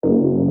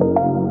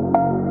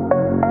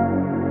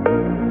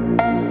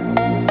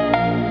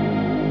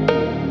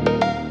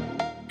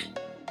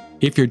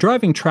If you're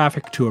driving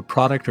traffic to a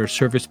product or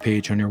service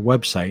page on your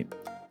website,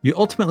 you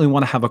ultimately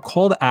want to have a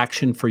call to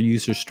action for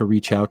users to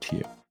reach out to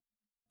you.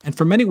 And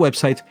for many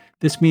websites,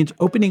 this means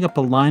opening up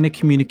a line of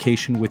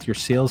communication with your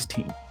sales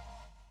team.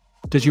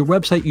 Does your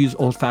website use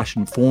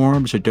old-fashioned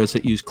forms, or does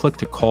it use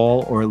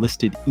click-to-call or a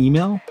listed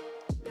email?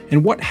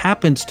 And what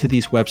happens to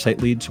these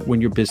website leads when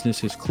your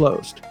business is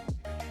closed?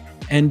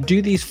 And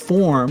do these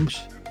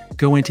forms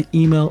go into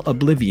email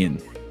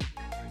oblivion?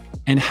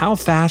 And how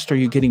fast are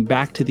you getting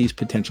back to these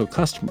potential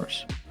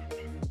customers?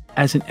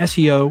 As an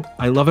SEO,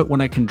 I love it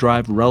when I can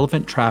drive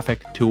relevant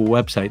traffic to a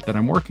website that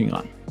I'm working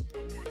on.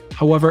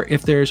 However,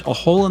 if there's a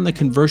hole in the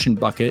conversion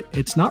bucket,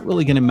 it's not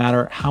really going to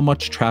matter how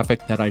much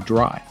traffic that I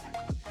drive.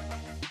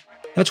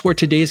 That's where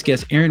today's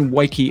guest, Aaron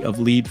Weiche of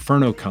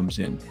Leadferno, comes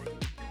in.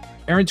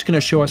 Aaron's going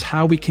to show us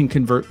how we can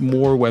convert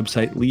more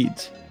website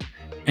leads.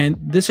 And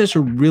this is a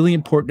really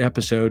important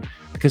episode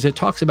because it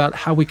talks about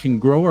how we can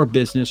grow our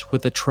business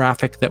with the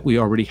traffic that we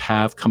already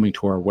have coming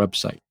to our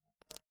website.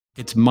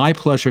 It's my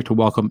pleasure to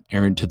welcome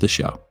Aaron to the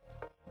show.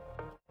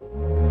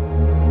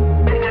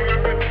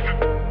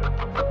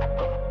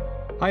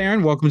 Hi,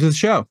 Aaron. Welcome to the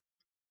show.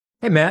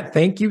 Hey, Matt.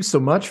 Thank you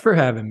so much for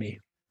having me.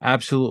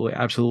 Absolutely.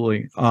 I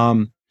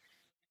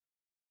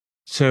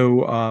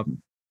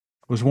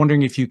was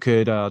wondering if you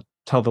could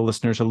tell the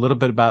listeners a little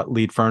bit about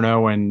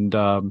Leadferno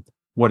and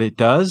what it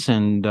does,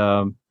 and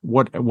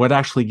what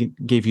actually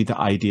gave you the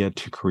idea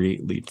to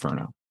create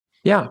Leadferno.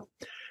 Yeah.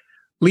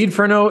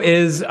 Leadferno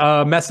is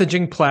a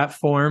messaging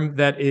platform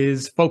that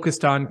is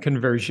focused on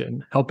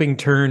conversion, helping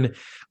turn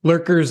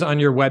lurkers on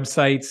your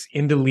websites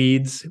into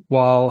leads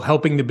while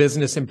helping the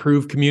business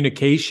improve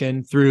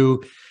communication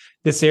through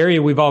this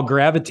area we've all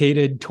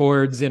gravitated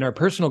towards in our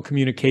personal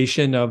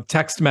communication of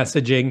text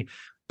messaging,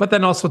 but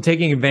then also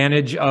taking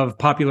advantage of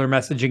popular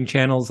messaging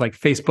channels like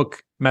Facebook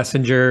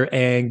Messenger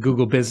and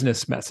Google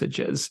Business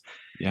Messages.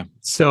 Yeah.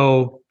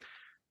 So,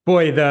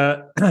 boy,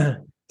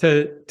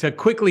 to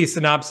quickly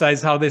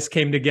synopsize how this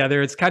came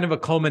together, it's kind of a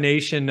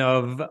culmination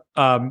of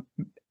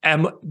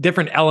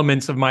different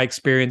elements of my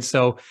experience.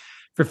 So,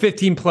 for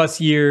 15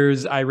 plus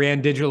years, I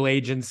ran digital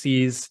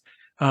agencies,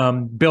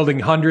 building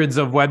hundreds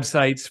of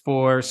websites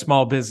for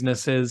small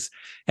businesses.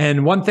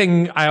 And one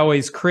thing I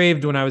always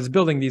craved when I was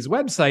building these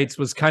websites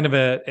was kind of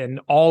an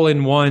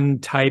all-in-one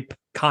type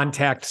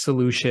contact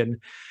solution.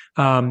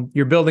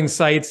 You're building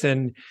sites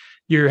and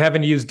you're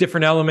having to use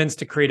different elements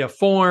to create a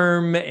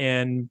form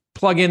and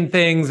plug in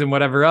things and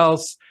whatever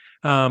else.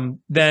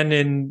 Then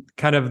in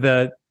kind of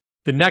the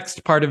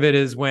next part of it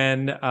is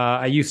when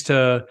I used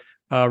to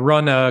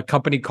run a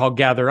company called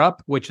Gather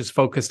Up, which is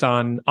focused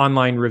on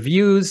online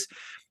reviews.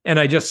 And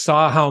I just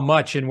saw how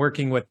much, in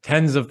working with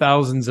tens of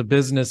thousands of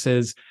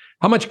businesses,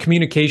 how much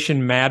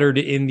communication mattered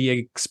in the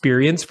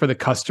experience for the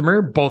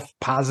customer, both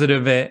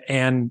positive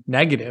and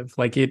negative.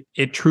 Like it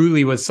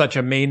truly was such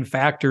a main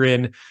factor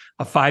in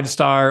a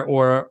 5-star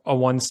or a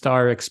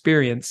 1-star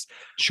experience.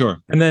 Sure.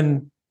 And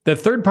then the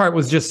third part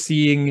was just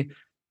seeing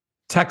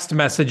text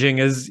messaging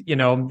as,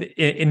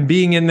 in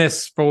being in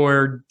this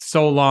for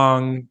so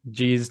long,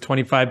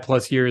 25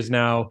 plus years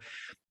now,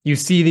 you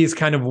see these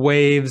kind of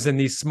waves and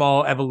these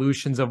small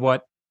evolutions of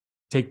what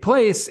take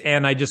place.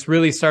 And I just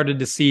really started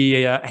to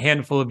see a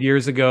handful of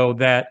years ago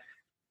that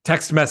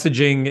text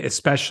messaging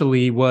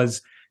especially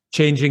was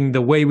changing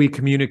the way we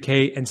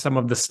communicate and some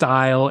of the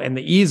style and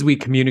the ease we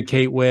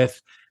communicate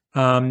with.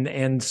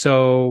 And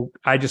so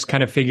I just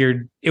kind of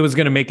figured it was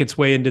going to make its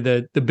way into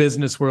the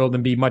business world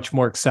and be much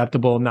more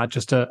acceptable, not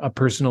just a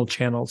personal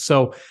channel.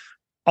 So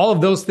all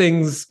of those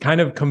things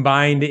kind of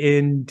combined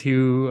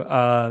into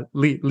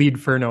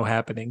Leadferno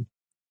happening.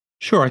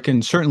 Sure, I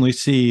can certainly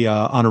see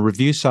on a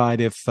review side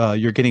if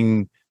you're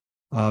getting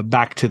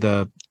back to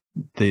the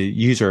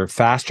user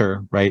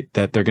faster, right?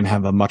 That they're going to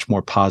have a much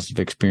more positive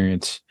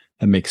experience.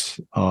 That makes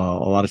a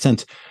lot of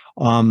sense.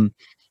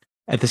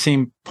 At the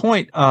same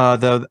point,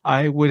 though,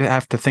 I would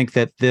have to think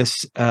that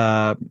this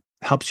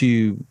helps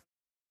you,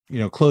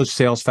 close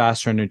sales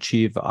faster and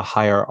achieve a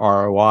higher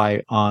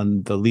ROI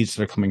on the leads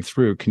that are coming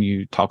through. Can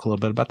you talk a little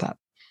bit about that?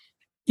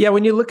 Yeah,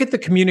 when you look at the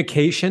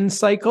communication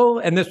cycle,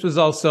 and this was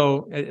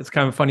also, it's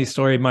kind of a funny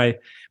story. My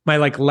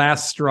like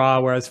last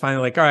straw where I was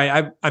finally like, all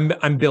right,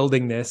 I'm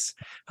building this.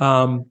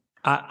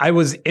 I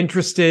was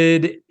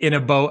interested in a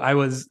boat. I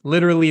was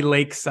literally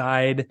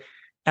lakeside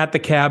at the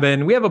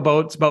cabin. We have a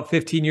boat. It's about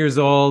 15 years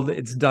old.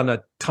 It's done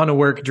a ton of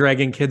work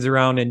dragging kids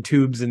around in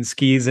tubes and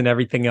skis and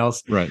everything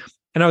else. Right.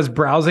 And I was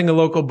browsing a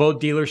local boat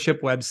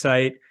dealership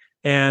website,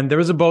 and there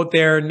was a boat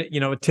there, and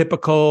a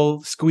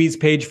typical squeeze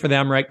page for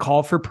them, right?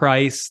 Call for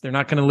price. They're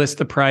not going to list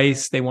the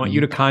price. They want you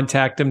to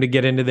contact them to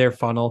get into their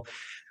funnel.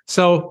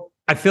 So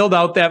I filled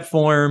out that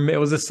form.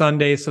 It was a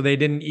Sunday, so they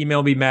didn't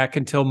email me back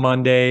until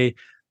Monday.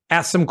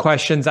 Asked some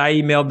questions. I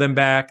emailed them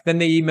back. Then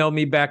they emailed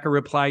me back a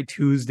reply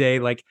Tuesday.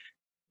 Like,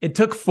 it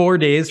took 4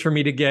 days for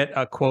me to get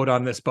a quote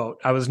on this boat.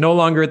 I was no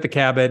longer at the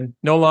cabin,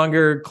 no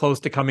longer close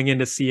to coming in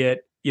to see it.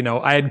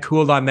 I had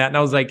cooled on that, and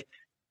I was like,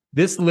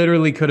 this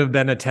literally could have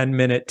been a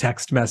 10-minute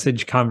text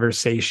message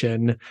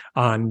conversation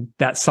on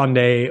that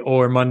Sunday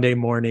or Monday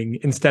morning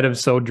instead of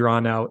so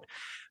drawn out.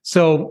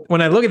 So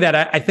when I look at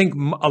that, I think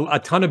a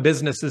ton of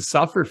businesses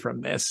suffer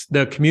from this.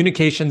 The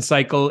communication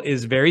cycle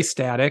is very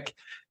static.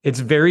 It's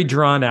very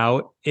drawn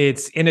out.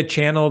 It's in a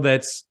channel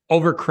that's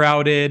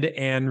overcrowded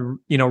and,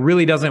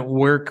 really doesn't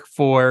work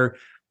for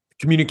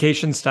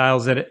communication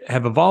styles that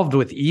have evolved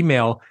with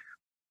email.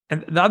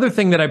 And the other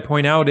thing that I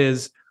point out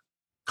is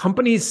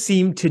companies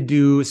seem to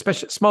do,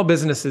 especially small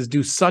businesses,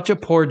 do such a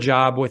poor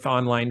job with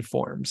online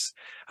forms.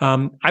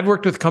 I've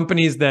worked with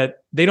companies that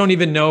they don't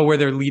even know where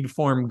their lead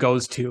form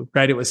goes to,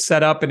 right? It was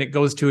set up and it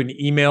goes to an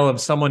email of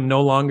someone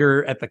no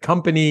longer at the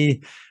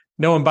company.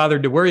 No one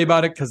bothered to worry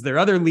about it because their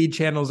other lead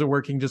channels are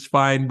working just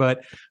fine,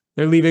 but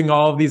they're leaving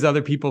all of these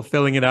other people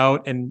filling it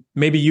out. And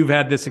maybe you've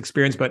had this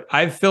experience, but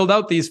I've filled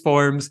out these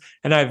forms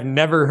and I've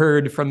never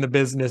heard from the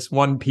business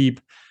one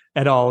peep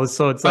at all.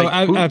 So it's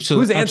like,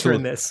 who's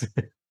answering this?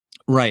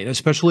 Right.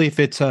 Especially if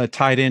it's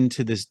tied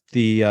into the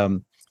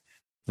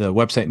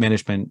website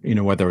management,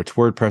 whether it's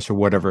WordPress or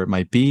whatever it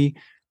might be.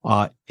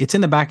 It's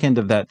in the back end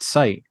of that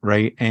site,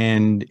 right?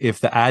 And if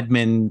the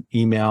admin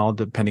email,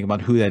 depending upon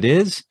who that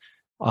is,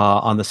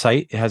 on the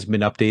site has been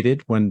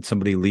updated when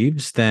somebody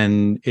leaves,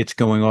 then it's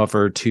going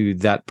over to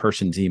that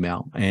person's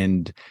email.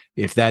 And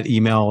if that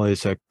email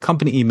is a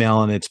company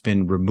email and it's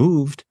been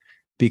removed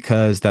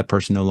because that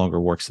person no longer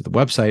works at the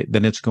website,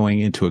 then it's going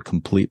into a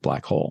complete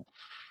black hole.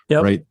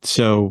 Yep. Right.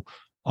 So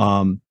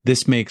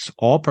this makes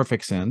all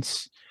perfect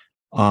sense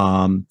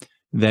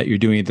that you're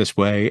doing it this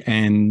way.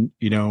 And,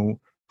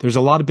 there's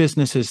a lot of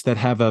businesses that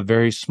have a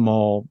very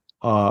small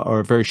or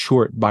a very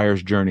short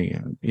buyer's journey.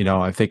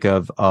 I think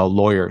of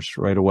lawyers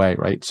right away,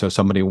 right? So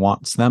somebody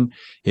wants them.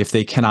 If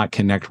they cannot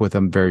connect with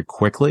them very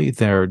quickly,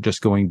 they're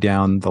just going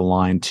down the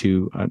line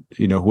to,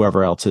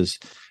 whoever else is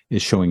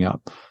showing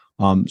up.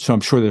 So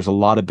I'm sure there's a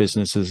lot of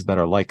businesses that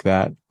are like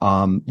that,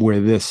 where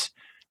the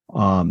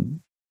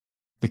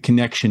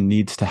connection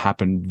needs to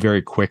happen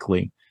very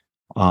quickly.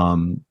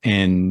 And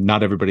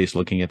not everybody's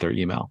looking at their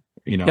email,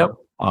 Yep.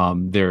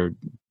 They're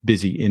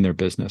busy in their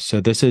business.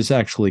 So this is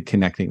actually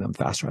connecting them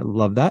faster. I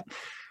love that.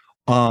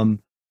 Can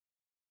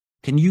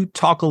you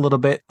talk a little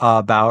bit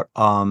about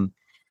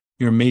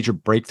your major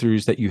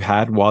breakthroughs that you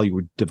had while you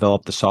would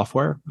develop the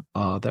software?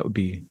 That would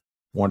be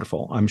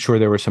wonderful. I'm sure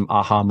there were some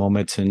aha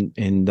moments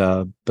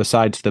and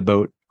besides the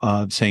boat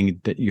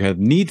saying that you have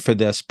need for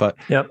this, but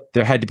yep.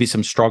 There had to be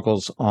some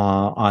struggles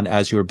on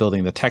as you were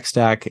building the tech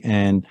stack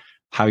and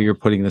how you're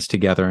putting this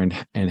together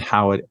and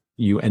how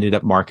you ended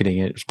up marketing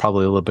it. It's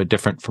probably a little bit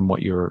different from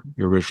what your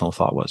original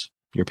thought was,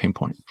 your pain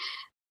point.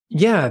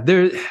 Yeah,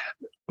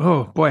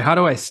 oh boy, how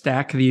do I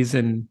stack these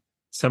in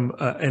some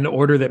an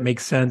order that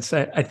makes sense?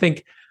 I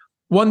think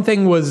one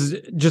thing was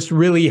just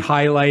really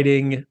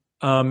highlighting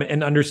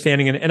and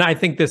understanding, and I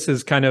think this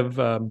is kind of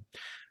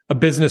a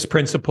business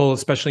principle,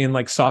 especially in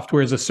like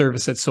software as a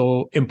service, that's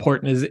so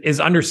important is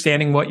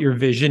understanding what your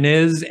vision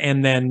is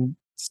and then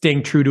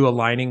staying true to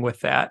aligning with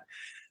that.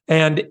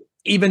 And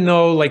even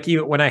though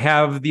even when I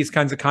have these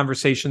kinds of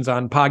conversations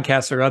on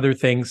podcasts or other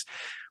things,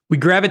 we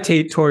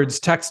gravitate towards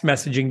text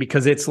messaging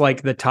because it's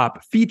like the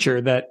top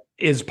feature that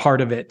is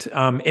part of it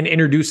and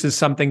introduces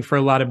something for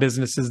a lot of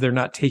businesses they're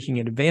not taking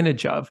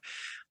advantage of.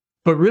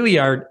 But really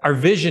our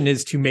vision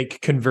is to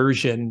make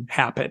conversion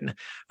happen.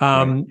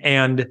 Right.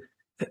 And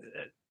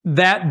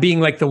that being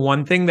like the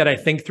one thing that I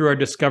think through our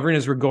discovery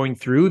as we're going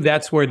through,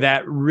 that's where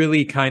that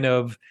really kind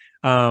of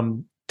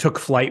took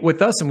flight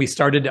with us. And we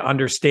started to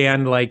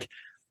understand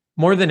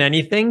more than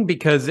anything,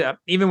 because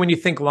even when you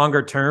think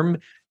longer term,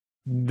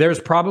 there's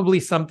probably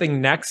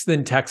something next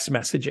than text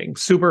messaging.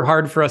 Super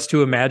hard for us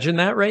to imagine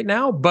that right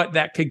now, but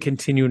that could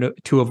continue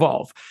to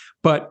evolve.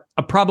 But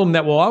a problem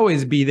that will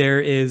always be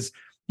there is,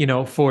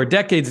 for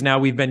decades now,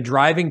 we've been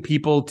driving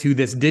people to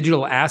this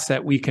digital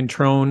asset we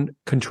control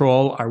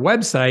our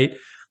website.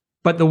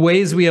 But the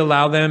ways we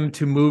allow them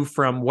to move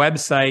from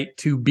website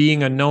to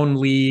being a known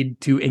lead,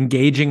 to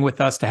engaging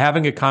with us, to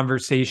having a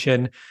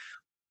conversation,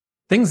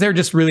 things there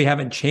just really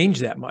haven't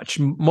changed that much.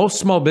 Most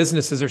small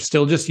businesses are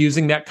still just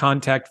using that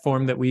contact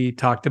form that we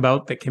talked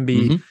about that can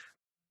be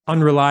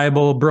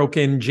unreliable,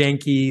 broken,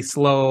 janky,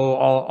 slow,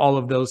 all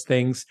of those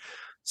things.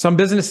 Some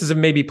businesses have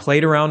maybe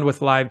played around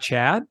with live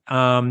chat,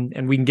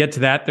 and we can get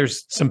to that.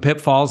 There's some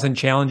pitfalls and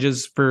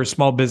challenges for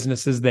small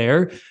businesses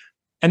there.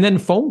 And then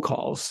phone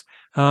calls.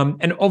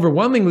 And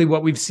overwhelmingly,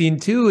 what we've seen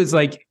too is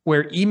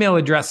where email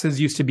addresses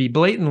used to be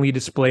blatantly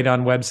displayed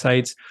on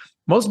websites,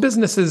 most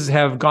businesses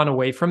have gone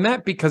away from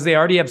that because they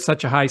already have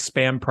such a high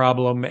spam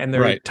problem and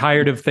they're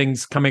tired of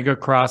things coming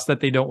across that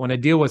they don't want to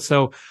deal with.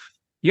 So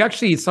you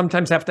actually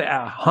sometimes have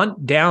to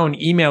hunt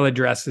down email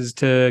addresses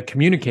to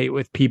communicate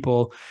with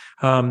people,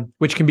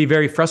 which can be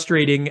very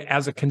frustrating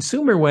as a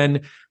consumer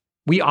when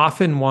we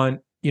often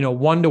want,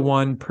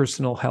 one-to-one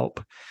personal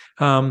help.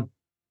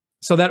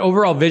 So that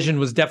overall vision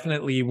was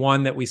definitely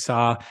one that we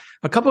saw.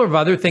 A couple of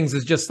other things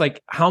is just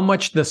how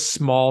much the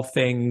small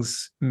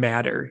things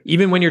matter.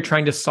 Even when you're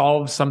trying to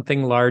solve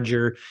something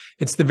larger,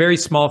 it's the very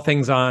small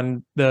things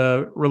on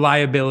the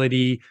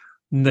reliability,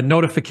 the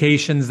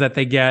notifications that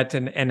they get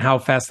and how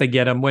fast they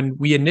get them. When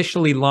we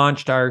initially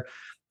launched our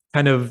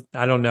kind of,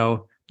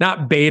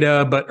 not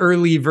beta, but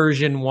early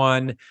version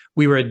 1,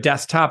 we were a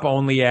desktop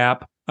only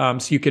app. So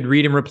you could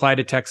read and reply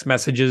to text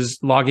messages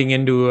logging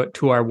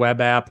into our web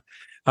app.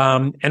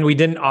 And we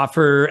didn't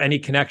offer any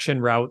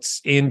connection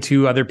routes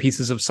into other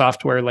pieces of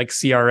software like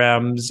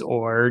CRMs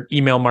or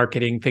email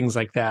marketing, things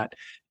like that.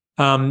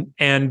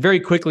 And very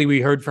quickly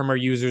we heard from our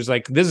users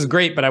like, this is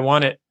great, but I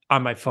want it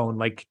on my phone.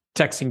 Like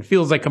texting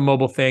feels like a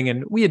mobile thing.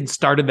 And we had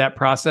started that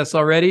process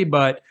already,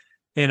 but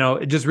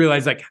just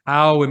realized like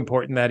how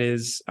important that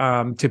is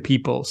to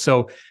people.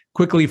 So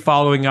quickly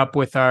following up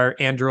with our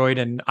Android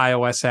and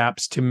iOS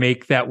apps to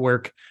make that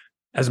work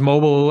as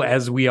mobile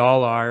as we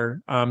all are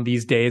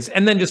these days.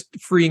 And then just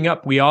freeing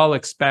up. We all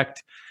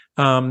expect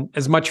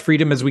as much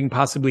freedom as we can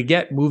possibly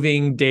get,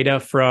 moving data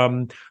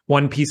from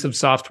one piece of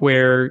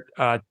software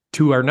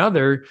to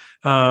another,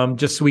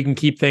 just so we can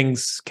keep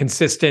things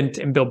consistent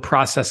and build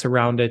process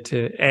around it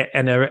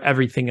and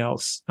everything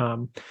else.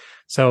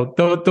 So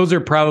those are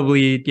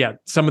probably,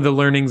 some of the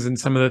learnings and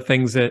some of the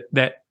things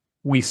that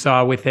we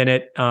saw within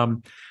it.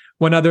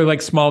 One other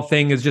like small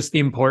thing is just the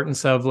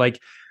importance of like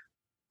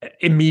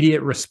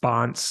immediate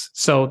response.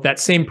 So that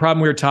same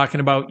problem we were talking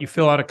about, you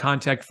fill out a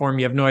contact form,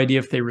 you have no idea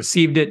if they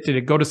received it. Did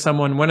it go to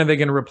someone? When are they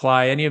going to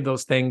reply? Any of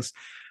those things.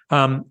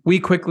 We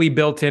quickly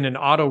built in an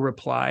auto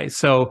reply.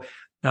 So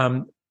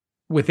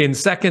within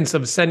seconds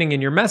of sending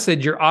in your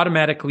message, you're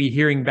automatically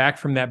hearing back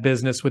from that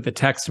business with a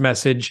text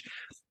message.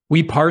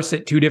 We parse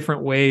it 2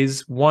 different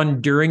ways. One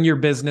during your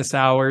business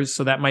hours.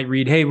 So that might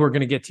read, hey, we're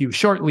going to get to you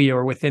shortly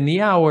or within the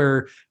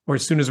hour or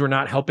as soon as we're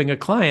not helping a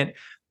client.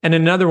 And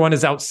another one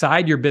is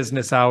outside your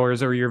business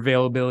hours or your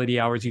availability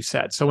hours you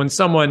set. So when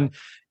someone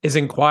is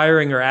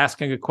inquiring or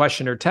asking a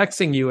question or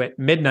texting you at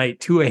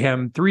midnight, 2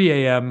 a.m., 3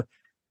 a.m.,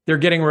 they're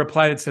getting a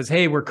reply that says,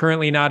 hey, we're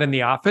currently not in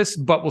the office,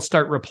 but we'll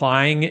start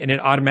replying. And it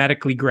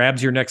automatically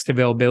grabs your next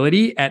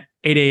availability at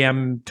 8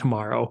 a.m.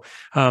 tomorrow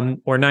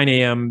or 9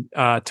 a.m.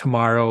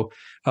 Tomorrow.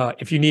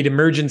 If you need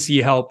emergency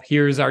help,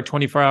 here's our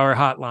 24-hour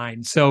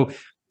hotline. So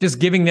just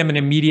giving them an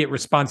immediate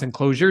response and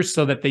closure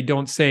so that they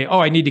don't say, oh,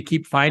 I need to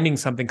keep finding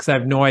something because I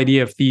have no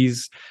idea if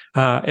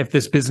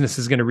this business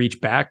is going to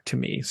reach back to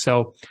me.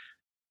 So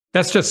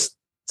that's just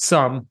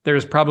some.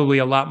 There's probably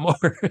a lot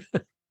more.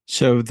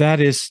 So that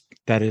is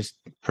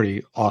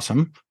pretty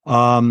awesome.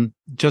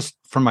 Just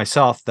for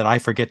myself, that I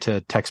forget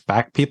to text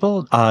back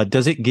people.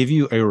 Does it give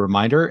you a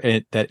reminder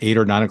at 8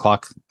 or 9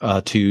 o'clock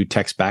to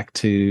text back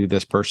to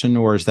this person,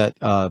 or is that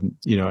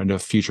in a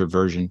future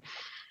version?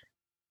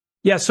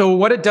 Yeah. So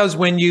what it does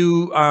when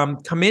you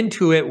come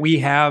into it, we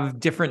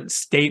have different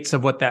states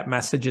of what that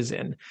message is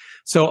in.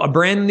 So a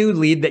brand new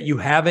lead that you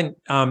haven't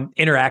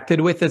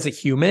interacted with as a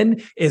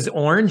human is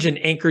orange and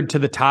anchored to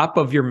the top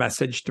of your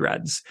message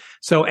threads.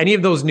 So any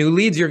of those new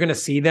leads, you're going to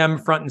see them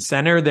front and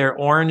center. They're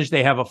orange.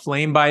 They have a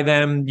flame by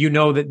them. You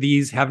know that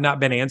these have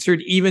not been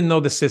answered, even though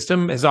the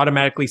system has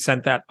automatically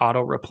sent that auto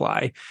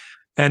reply.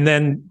 And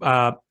then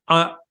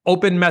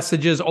open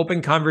messages,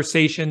 open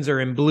conversations are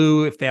in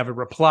blue. If they have a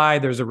reply,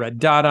 there's a red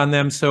dot on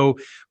them. So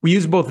we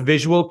use both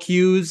visual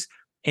cues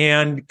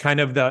and kind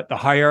of the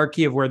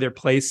hierarchy of where they're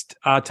placed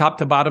top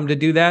to bottom to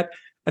do that.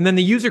 And then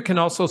the user can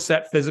also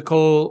set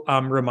physical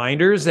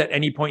reminders at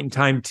any point in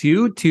time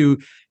too, to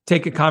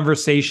take a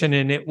conversation,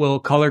 and it will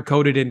color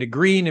code it into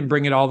green and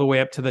bring it all the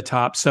way up to the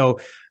top. So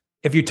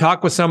if you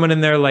talk with someone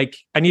and they're like,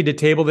 I need to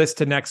table this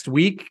to next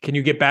week, can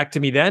you get back to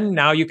me then?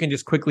 Now you can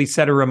just quickly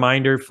set a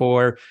reminder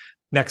for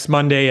next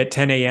Monday at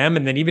 10 a.m.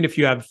 And then even if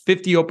you have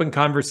 50 open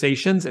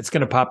conversations, it's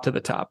going to pop to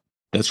the top.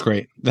 That's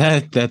great.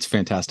 That's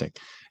fantastic.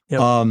 Yep.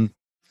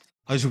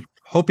 I was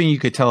hoping you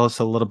could tell us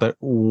a little bit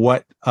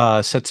what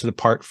sets it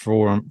apart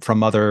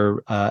from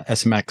other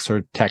SMS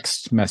or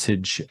text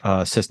message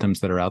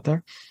systems that are out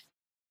there.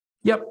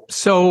 Yep.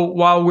 So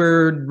while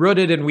we're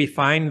rooted and we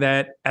find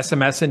that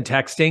SMS and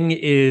texting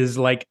is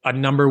like a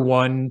number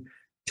one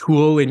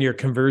tool in your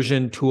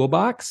conversion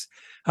toolbox,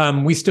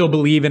 we still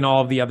believe in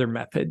all of the other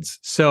methods.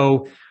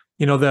 So,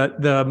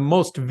 the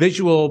most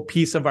visual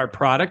piece of our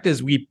product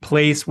is we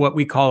place what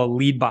we call a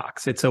lead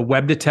box. It's a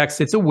web to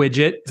text. It's a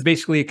widget. It's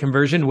basically a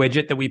conversion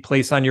widget that we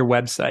place on your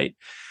website.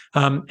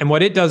 And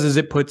what it does is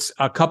it puts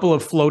a couple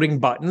of floating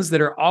buttons that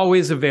are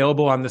always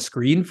available on the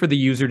screen for the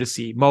user to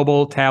see: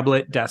 mobile,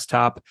 tablet,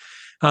 desktop.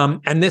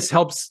 And this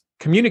helps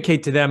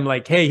communicate to them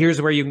like, hey,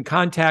 here's where you can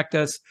contact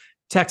us.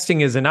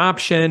 Texting is an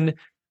option.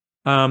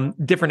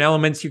 Different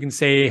elements. You can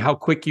say how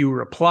quick you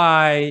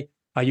reply.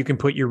 You can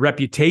put your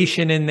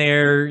reputation in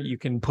there. You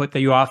can put that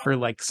you offer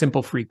like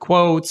simple free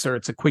quotes, or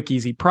it's a quick,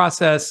 easy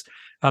process.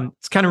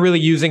 It's kind of really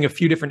using a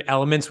few different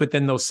elements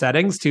within those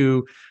settings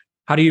to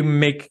how do you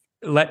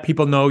let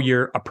people know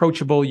you're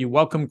approachable, you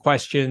welcome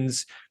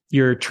questions,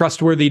 you're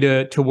trustworthy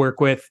to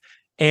work with,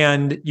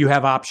 and you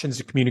have options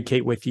to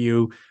communicate with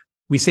you.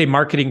 We say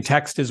marketing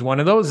text is one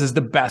of those, is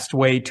the best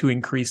way to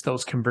increase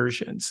those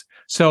conversions.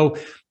 So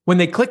when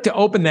they click to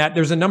open that,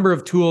 there's a number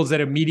of tools that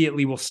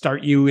immediately will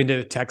start you into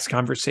the text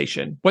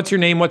conversation. What's your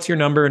name? What's your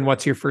number? And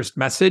what's your first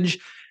message?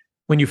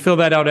 When you fill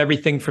that out,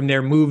 everything from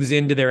there moves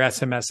into their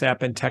SMS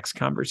app and text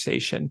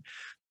conversation.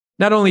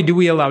 not only do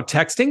we allow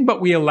texting,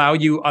 but we allow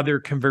you other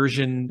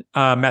conversion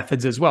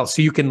methods as well.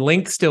 So you can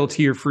link still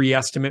to your free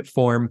estimate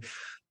form.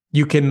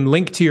 You can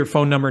link to your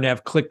phone number and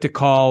have click to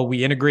call.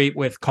 We integrate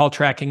with call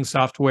tracking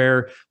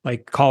software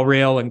like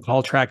CallRail and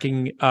call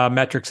tracking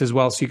metrics as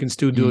well. So you can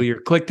still do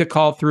your click to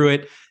call through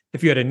it.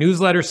 If you had a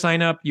newsletter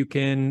sign up, you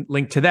can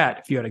link to that.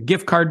 If you had a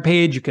gift card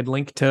page, you could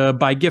link to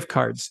buy gift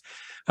cards.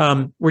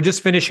 We're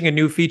just finishing a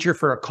new feature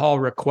for a call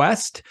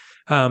request.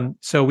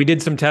 So we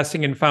did some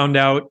testing and found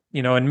out,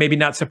 and maybe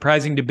not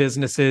surprising to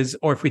businesses,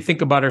 or if we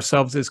think about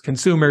ourselves as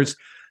consumers,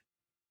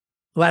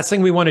 last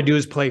thing we want to do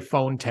is play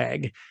phone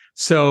tag.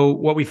 So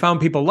what we found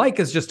people like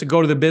is just to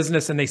go to the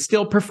business, and they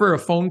still prefer a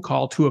phone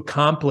call to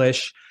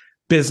accomplish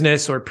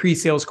business or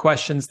pre-sales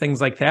questions,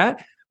 things like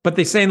that. But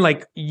they're saying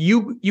like,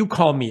 you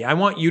call me. I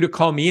want you to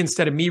call me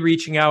instead of me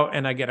reaching out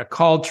and I get a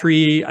call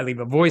tree. I leave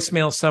a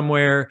voicemail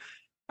somewhere.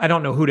 I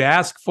don't know who to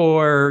ask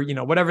for,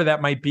 whatever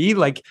that might be.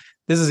 Like,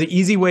 this is an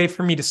easy way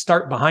for me to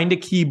start behind a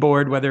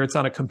keyboard, whether it's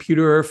on a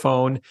computer or a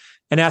phone,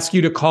 and ask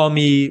you to call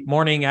me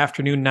morning,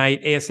 afternoon,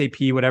 night,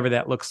 ASAP, whatever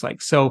that looks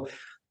like. So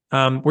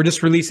we're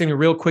just releasing a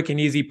real quick and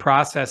easy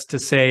process to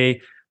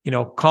say,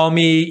 call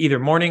me either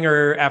morning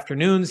or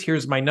afternoons.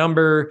 Here's my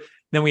number.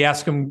 Then we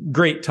ask them,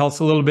 great, tell us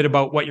a little bit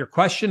about what your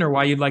question or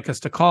why you'd like us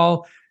to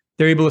call.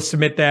 They're able to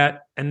submit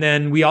that. And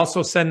then we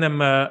also send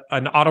them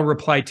an auto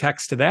reply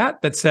text to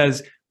that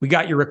says, we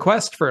got your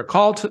request for a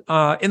call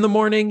in the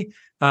morning.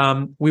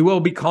 We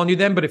will be calling you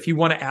then, but if you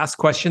want to ask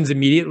questions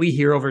immediately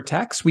here over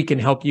text, we can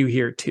help you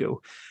here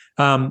too.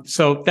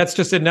 So that's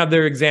just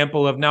another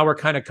example of now we're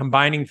kind of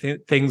combining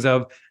things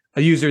of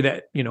a user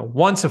that,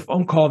 wants a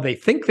phone call, they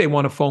think they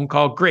want a phone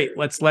call. Great,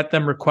 let's let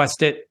them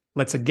request it.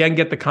 Let's again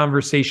get the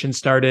conversation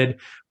started.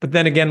 But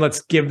then again,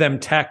 let's give them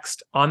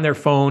text on their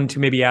phone to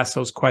maybe ask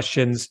those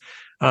questions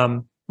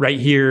right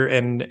here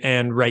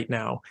and right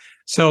now.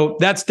 So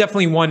that's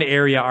definitely one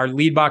area. Our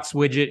Leadbox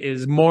widget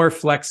is more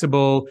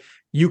flexible.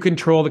 You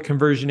control the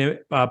conversion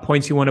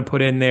points you want to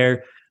put in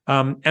there.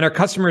 And our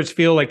customers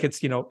feel like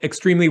it's,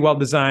 extremely well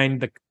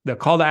designed. The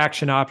call to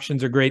action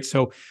options are great.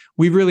 So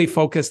we really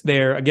focus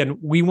there. Again,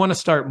 we want to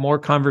start more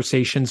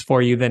conversations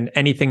for you than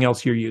anything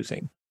else you're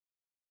using.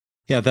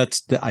 Yeah,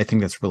 I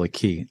think that's really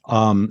key.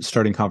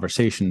 Starting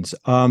conversations.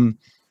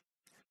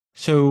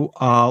 So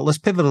let's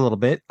pivot a little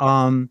bit.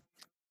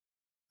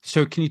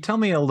 So can you tell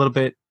me a little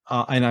bit,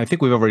 and I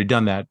think we've already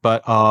done that,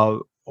 but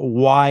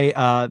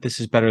why this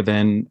is better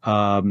than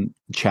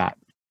chat?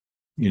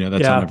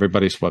 That's on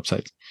everybody's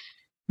website.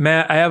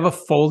 Matt, I have a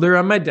folder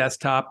on my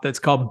desktop that's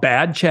called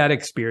Bad Chat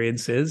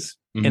Experiences.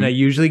 Mm-hmm. And I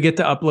usually get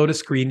to upload a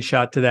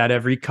screenshot to that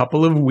every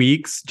couple of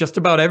weeks, just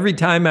about every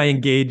time I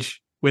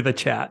engage with a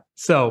chat.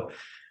 So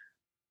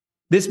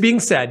this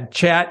being said,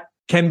 chat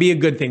can be a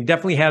good thing,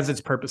 definitely has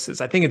its purposes.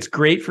 I think it's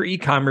great for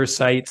e-commerce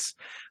sites.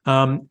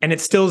 And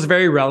it still is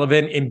very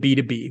relevant in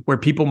B2B, where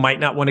people might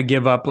not want to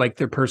give up like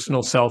their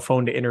personal cell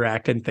phone to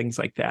interact and things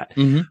like that.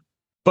 Mm-hmm.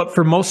 But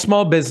for most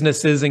small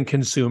businesses and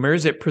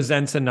consumers, it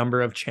presents a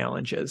number of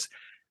challenges.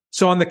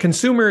 So on the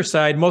consumer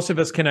side, most of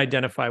us can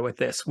identify with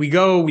this.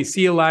 We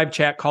see a live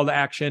chat call to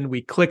action,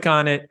 we click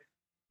on it,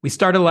 we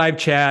start a live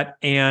chat,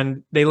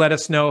 and they let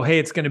us know, hey,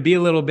 it's going to be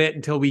a little bit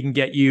until we can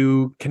get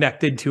you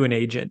connected to an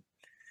agent.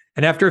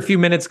 And after a few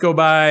minutes go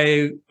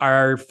by,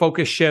 our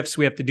focus shifts,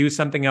 we have to do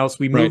something else,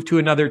 we move to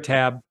another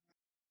tab.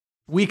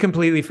 We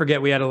completely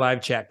forget we had a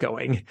live chat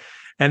going.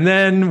 And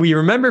then we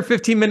remember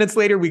 15 minutes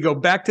later, we go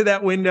back to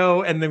that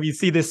window, and then we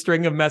see this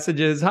string of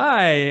messages.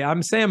 Hi,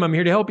 I'm Sam. I'm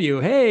here to help you.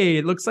 Hey,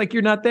 it looks like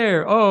you're not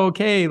there. Oh,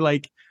 okay.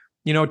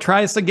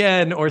 Try us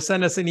again or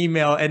send us an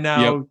email. And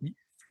now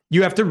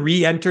you have to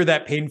re-enter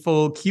that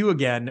painful queue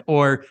again.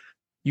 Or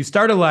you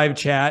start a live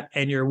chat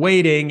and you're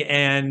waiting,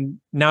 and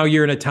now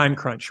you're in a time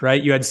crunch,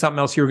 right? You had something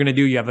else you were going to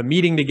do. You have a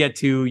meeting to get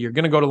to. You're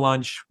going to go to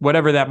lunch,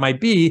 whatever that might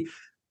be.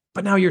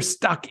 But now you're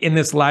stuck in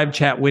this live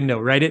chat window,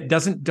 right? It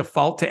doesn't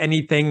default to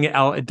anything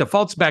else. It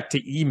defaults back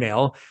to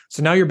email.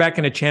 So now you're back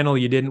in a channel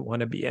you didn't want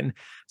to be in.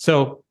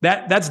 So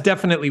that's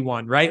definitely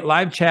one, right?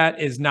 Live chat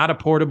is not a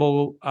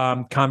portable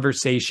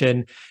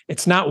conversation.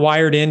 It's not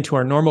wired into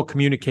our normal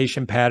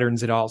communication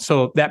patterns at all.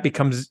 So that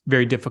becomes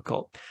very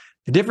difficult.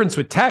 The difference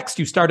with text,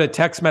 you start a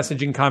text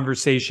messaging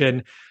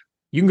conversation,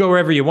 you can go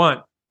wherever you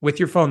want with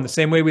your phone, the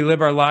same way we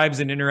live our lives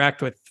and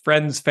interact with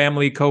friends,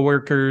 family,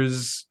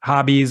 coworkers,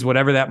 hobbies,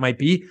 whatever that might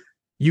be.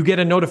 You get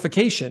a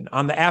notification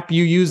on the app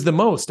you use the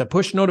most, a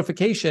push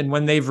notification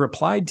when they've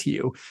replied to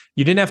you.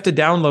 You didn't have to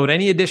download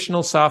any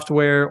additional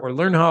software or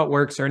learn how it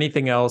works or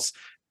anything else.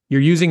 You're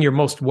using your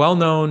most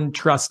well-known,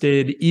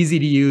 trusted, easy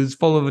to use,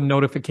 full of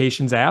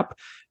notifications app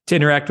to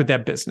interact with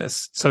that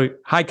business. So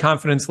high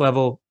confidence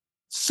level,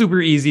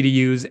 super easy to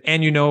use,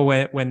 and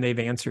when they've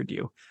answered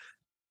you.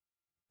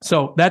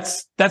 So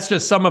that's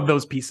just some of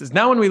those pieces.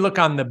 Now, when we look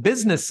on the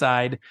business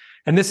side,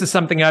 and this is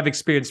something I've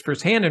experienced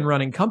firsthand in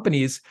running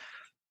companies,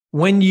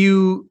 when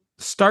you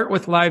start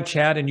with live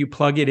chat and you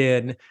plug it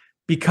in,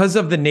 because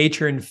of the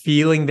nature and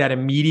feeling that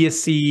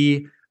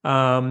immediacy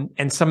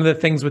and some of the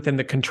things within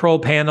the control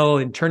panel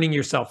and turning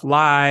yourself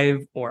live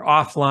or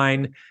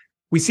offline,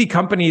 we see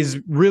companies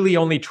really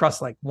only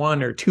trust like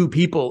one or two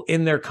people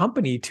in their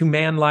company to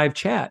man live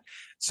chat.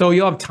 So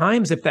you'll have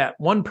times if that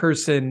one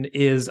person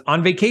is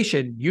on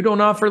vacation, you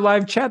don't offer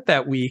live chat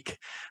that week.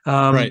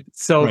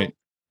 So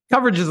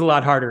coverage is a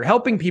lot harder.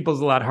 Helping people is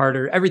a lot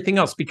harder. Everything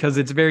else, because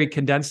it's very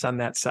condensed on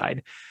that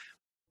side.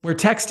 Where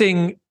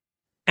texting,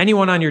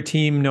 anyone on your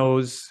team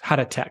knows how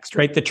to text,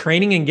 right? The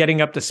training and getting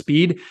up to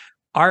speed.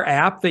 Our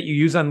app that you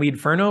use on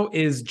Leadferno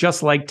is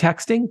just like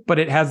texting, but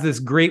it has this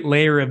great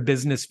layer of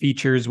business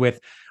features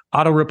with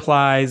auto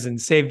replies and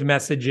saved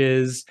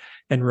messages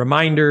and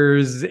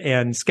reminders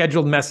and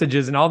scheduled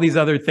messages and all these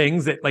other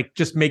things that like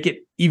just make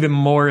it even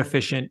more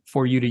efficient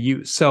for you to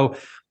use. So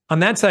on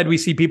that side, we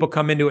see people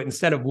come into it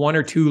instead of one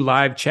or two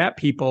live chat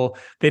people,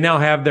 they now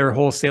have their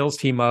whole sales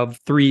team of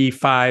 3,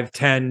 5,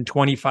 10,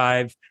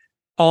 25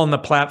 all on the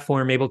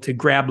platform, able to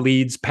grab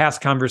leads, pass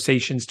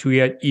conversations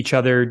to each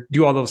other,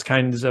 do all those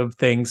kinds of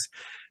things.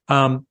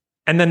 And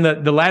then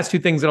the last two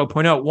things that I'll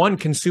point out, one,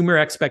 consumer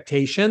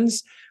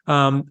expectations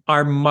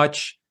are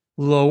much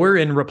lower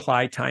in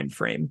reply time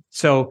frame.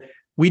 So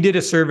we did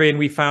a survey and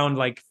we found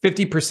like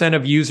 50%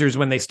 of users,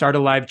 when they start a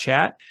live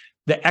chat,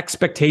 the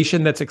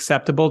expectation that's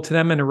acceptable to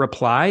them in a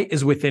reply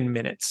is within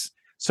minutes.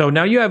 So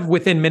now you have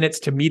within minutes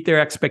to meet their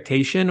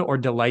expectation or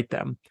delight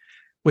them.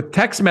 With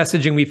text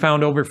messaging, we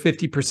found over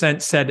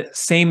 50% said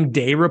same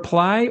day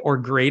reply or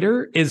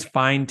greater is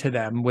fine to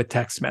them with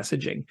text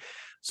messaging.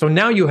 So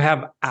now you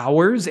have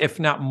hours, if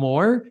not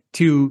more,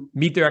 to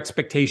meet their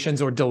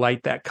expectations or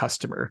delight that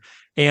customer.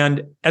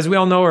 And as we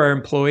all know, our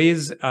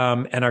employees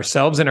and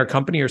ourselves and our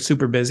company are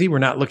super busy. We're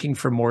not looking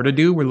for more to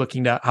do. We're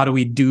looking to how do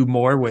we do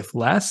more with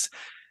less.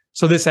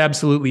 So this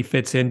absolutely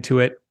fits into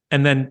it.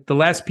 And then the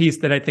last piece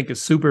that I think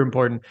is super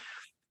important,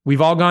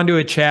 we've all gone to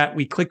a chat,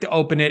 we click to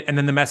open it, and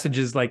then the message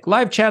is like,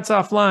 live chat's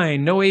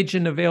offline, no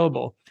agent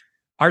available.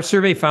 Our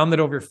survey found that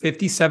over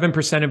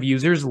 57% of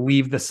users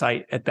leave the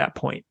site at that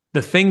point.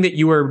 The thing that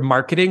you are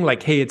marketing,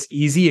 like, hey, it's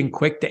easy and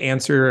quick to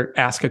answer,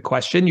 ask a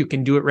question, you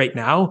can do it right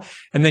now.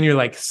 And then you're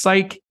like,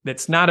 psych,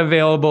 that's not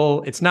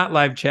available, it's not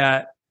live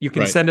chat, you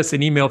can send us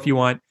an email if you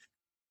want.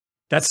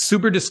 That's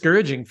super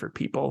discouraging for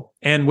people.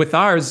 And with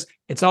ours,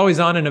 it's always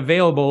on and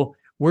available.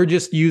 We're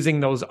just using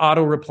those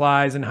auto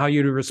replies and how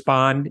you to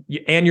respond,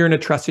 and you're in a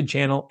trusted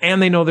channel,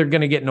 and they know they're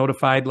going to get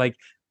notified. Like,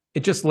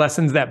 it just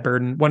lessens that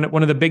burden.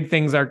 One of the big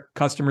things our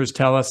customers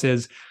tell us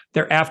is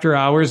their after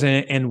hours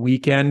and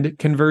weekend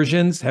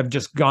conversions have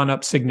just gone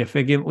up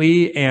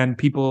significantly, and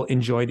people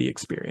enjoy the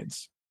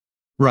experience.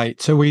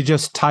 Right. So we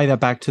just tie that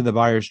back to the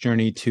buyer's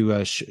journey to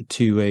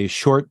a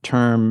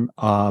short-term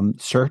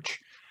search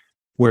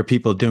where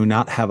people do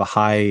not have a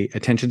high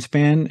attention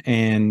span,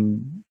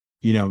 and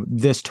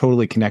this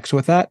totally connects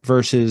with that,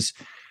 versus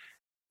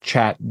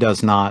chat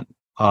does not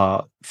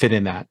fit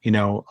in that.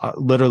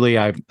 Literally,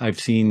 I've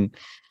seen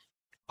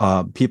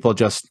people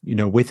just,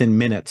 within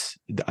minutes,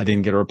 I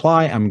didn't get a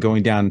reply, I'm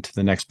going down to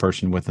the next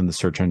person within the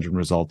search engine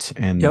results,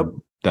 and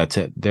that's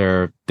it.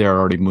 They're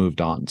already moved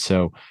on.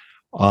 So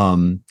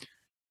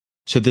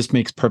so this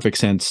makes perfect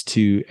sense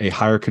to a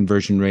higher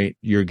conversion rate.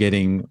 You're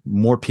getting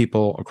more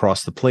people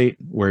across the plate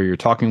where you're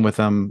talking with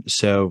them.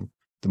 So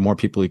the more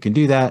people you can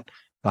do that,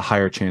 the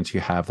higher chance you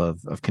have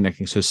of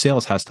connecting. So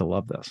sales has to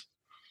love this.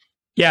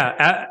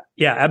 Yeah,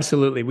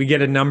 absolutely. We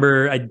get a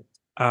number.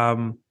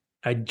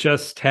 I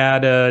just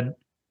had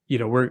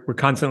we're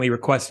constantly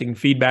requesting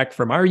feedback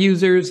from our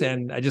users,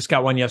 and I just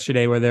got one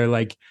yesterday where they're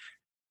like,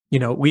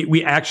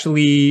 we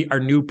actually, our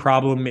new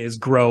problem is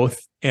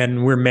growth,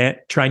 and we're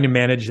trying to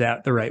manage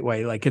that the right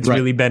way. Like, it's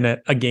really been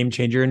a game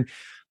changer, and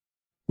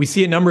we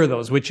see a number of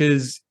those, which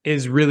is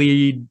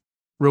really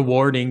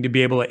rewarding to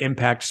be able to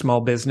impact small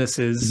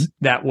businesses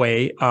that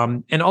way.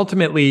 And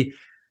ultimately,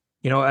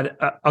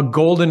 a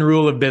golden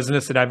rule of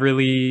business that I've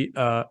really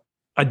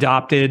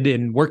adopted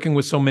in working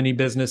with so many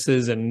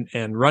businesses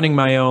and running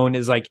my own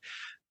is like,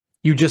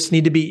 you just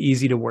need to be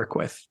easy to work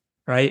with,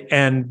 right?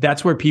 And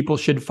that's where people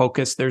should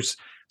focus. There's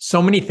so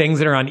many things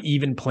that are on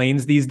even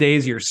planes these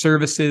days, your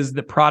services,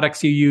 the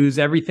products you use,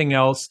 everything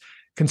else.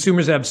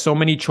 Consumers have so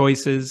many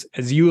choices,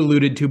 as you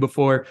alluded to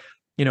before.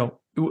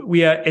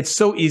 It's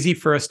so easy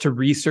for us to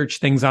research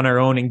things on our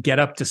own and get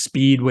up to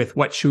speed with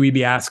what should we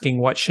be asking,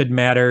 what should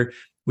matter.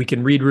 We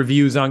can read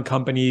reviews on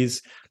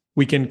companies.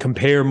 We can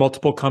compare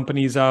multiple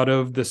companies out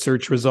of the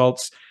search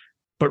results.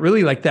 But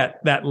really, like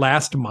that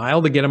last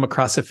mile to get them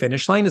across the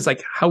finish line is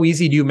like, how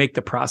easy do you make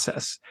the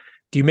process?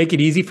 Do you make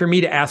it easy for me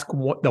to ask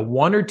the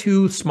one or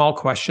two small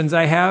questions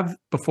I have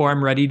before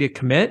I'm ready to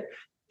commit?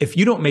 If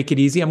you don't make it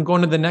easy, I'm going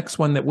to the next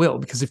one that will.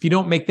 Because if you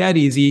don't make that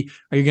easy,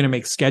 are you going to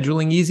make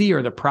scheduling easy,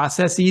 or the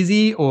process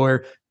easy,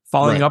 or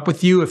following up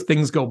with you if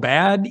things go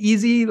bad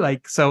easy?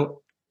 Like,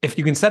 so if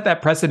you can set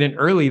that precedent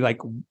early,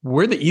 like,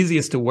 we're the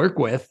easiest to work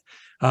with,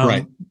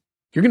 you're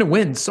going to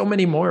win so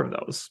many more of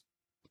those.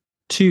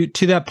 To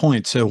that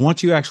point, so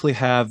once you actually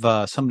have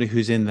somebody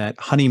who's in that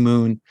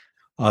honeymoon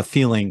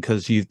feeling,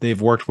 because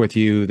they've worked with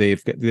you,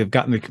 they've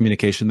gotten the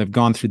communication, they've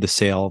gone through the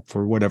sale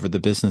for whatever the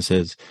business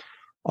is,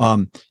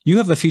 You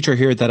have a feature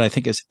here that I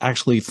think is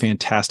actually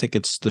fantastic.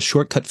 It's the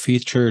shortcut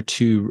feature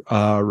to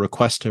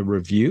request a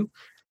review.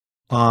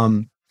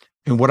 And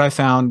what I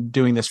found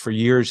doing this for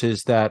years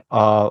is that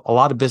a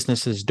lot of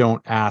businesses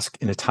don't ask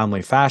in a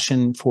timely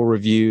fashion for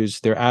reviews.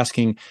 They're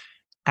asking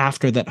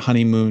after that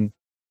honeymoon,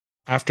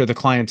 after the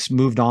client's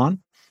moved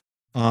on.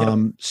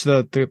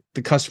 So that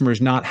the customer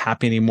is not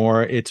happy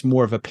anymore. It's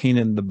more of a pain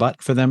in the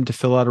butt for them to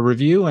fill out a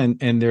review,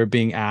 and they're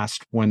being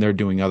asked when they're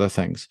doing other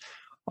things.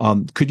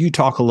 Could you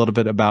talk a little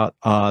bit about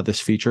this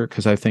feature?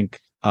 Because I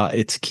think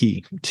it's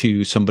key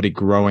to somebody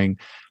growing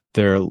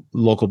their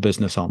local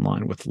business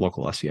online with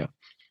local SEO.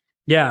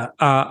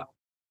 Yeah,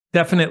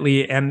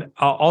 definitely. And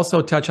I'll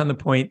also touch on the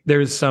point.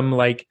 There's some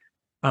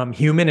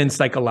human and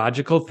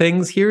psychological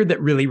things here that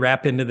really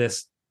wrap into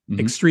this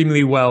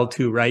extremely well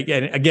too, right?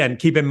 And again,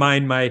 keep in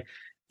mind my,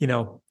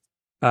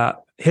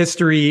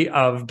 history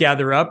of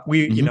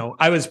GatherUp.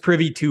 I was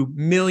privy to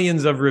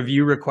millions of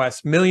review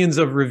requests, millions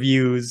of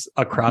reviews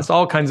across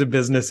all kinds of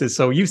businesses.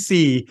 So you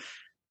see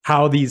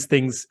how these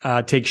things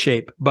take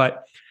shape.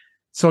 But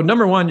so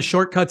number one,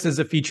 shortcuts is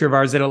a feature of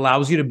ours that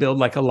allows you to build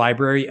like a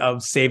library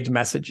of saved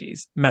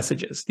messages.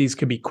 These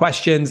could be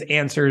questions,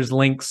 answers,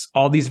 links,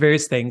 all these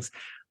various things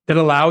that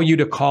allow you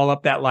to call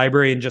up that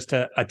library in just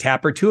a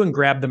tap or two and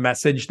grab the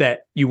message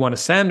that you want to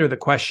send or the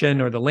question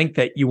or the link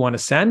that you want to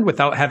send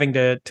without having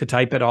to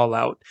type it all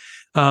out.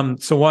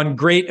 So one,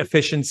 great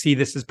efficiency.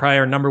 This is probably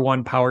our number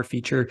one power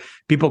feature.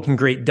 People can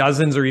create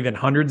dozens or even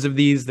hundreds of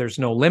these. There's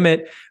no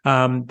limit.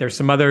 There's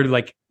some other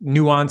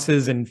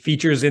nuances and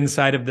features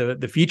inside of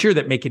the feature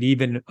that make it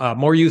even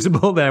more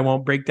usable that I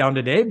won't break down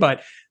today,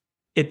 but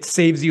it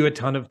saves you a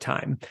ton of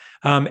time.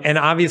 And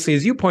obviously,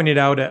 as you pointed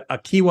out, a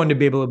key one to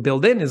be able to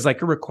build in is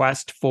like a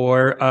request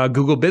for a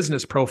Google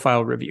Business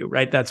Profile review,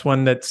 right? That's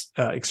one that's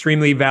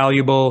extremely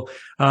valuable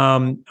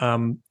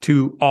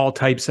to all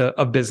types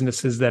of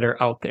businesses that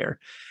are out there.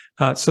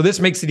 So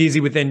this makes it easy.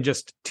 Within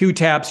just 2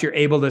 taps, you're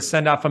able to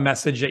send off a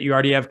message that you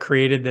already have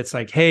created that's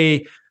like,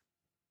 hey,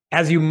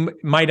 as you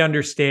might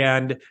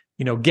understand,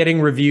 getting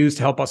reviews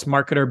to help us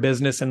market our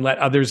business and let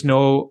others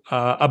know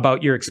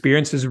about your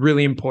experience is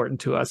really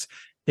important to us.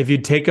 If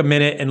you'd take a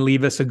minute and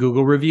leave us a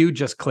Google review,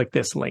 just click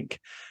this link.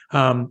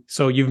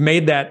 So you've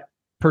made that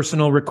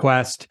personal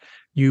request.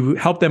 You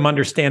help them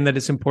understand that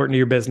it's important to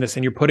your business,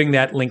 and you're putting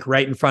that link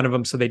right in front of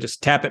them. So they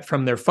just tap it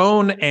from their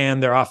phone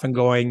and they're off and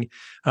going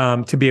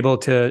to be able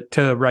to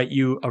write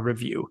you a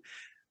review.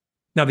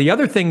 Now, the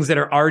other things that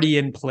are already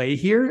in play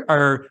here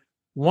are,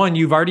 one,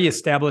 you've already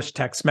established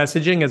text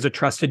messaging as a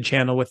trusted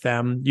channel with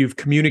them. You've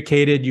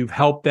communicated, you've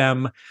helped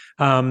them.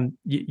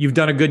 You've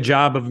done a good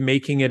job of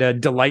making it a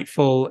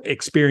delightful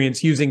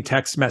experience using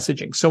text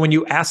messaging. So when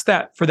you ask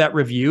that for that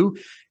review,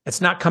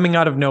 it's not coming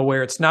out of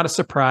nowhere. It's not a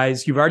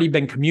surprise. You've already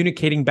been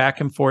communicating back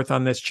and forth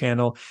on this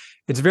channel.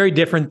 It's very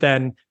different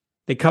than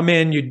they come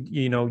in,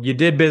 you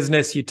did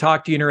business, you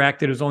talked, you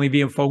interacted. It was only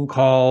via phone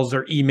calls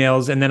or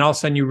emails. And then all of a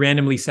sudden you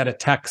randomly set a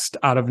text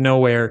out of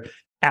nowhere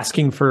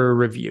asking for a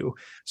review.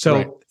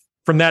 So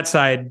From that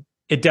side,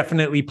 it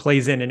definitely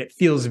plays in and it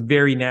feels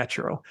very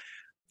natural.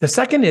 The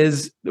second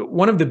is,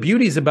 one of the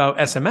beauties about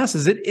SMS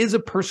is it is a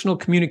personal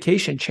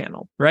communication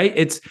channel,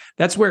 right?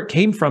 That's where it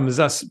came from,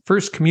 is us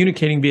first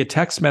communicating via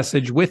text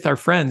message with our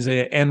friends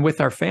and with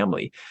our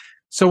family.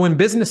 So when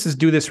businesses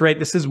do this right,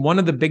 this is one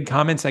of the big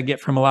comments I get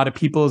from a lot of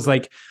people is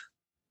like,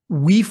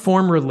 we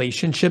form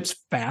relationships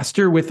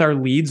faster with our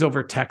leads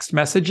over text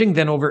messaging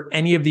than over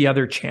any of the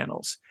other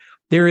channels.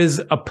 There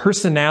is a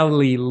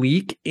personality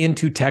leak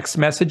into text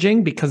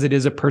messaging because it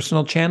is a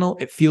personal channel.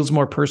 It feels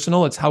more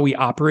personal. It's how we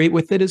operate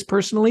with it as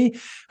personally,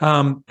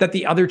 that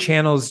the other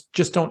channels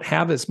just don't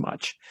have as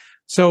much.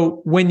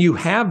 So when you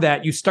have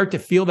that, you start to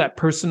feel that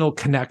personal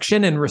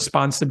connection and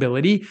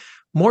responsibility.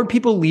 More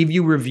people leave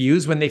you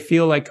reviews when they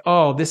feel like,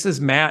 oh, this is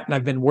Matt and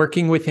I've been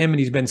working with him and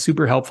he's been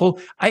super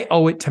helpful. I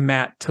owe it to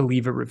Matt to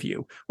leave a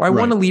review, or I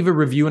want to leave a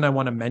review and I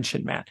want to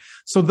mention Matt.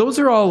 So those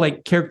are all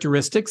like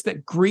characteristics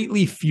that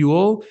greatly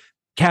fuel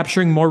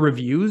capturing more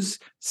reviews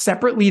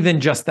separately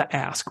than just the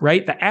ask,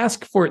 right? The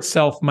ask for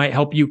itself might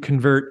help you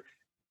convert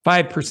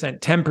 5%,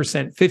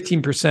 10%,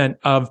 15%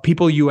 of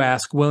people you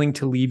ask willing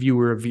to leave you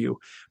a review.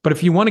 But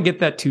if you want to get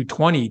that to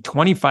 20,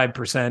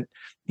 25%,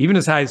 even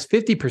as high as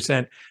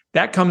 50%,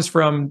 that comes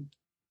from,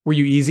 were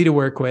you easy to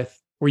work with?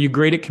 Were you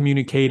great at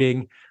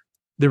communicating?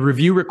 The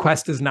review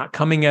request is not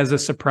coming as a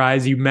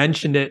surprise. You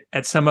mentioned it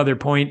at some other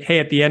point. Hey,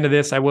 at the end of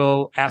this, I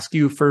will ask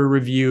you for a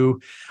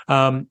review.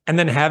 And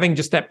then having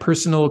just that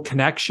personal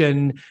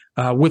connection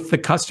with the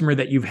customer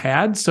that you've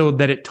had so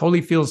that it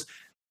totally feels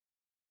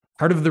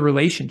part of the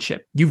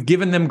relationship. You've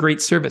given them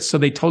great service. So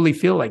they totally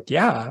feel like,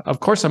 yeah,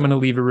 of course I'm going to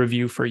leave a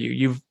review for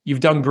you.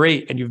 You've done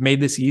great and you've made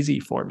this easy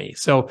for me.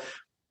 So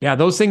yeah,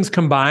 those things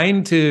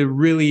combine to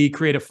really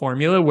create a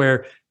formula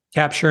where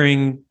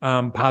capturing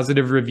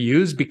positive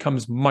reviews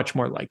becomes much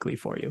more likely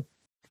for you.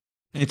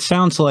 It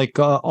sounds like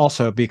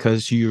also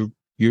because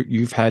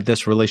you've had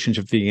this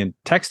relationship via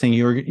texting,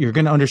 you're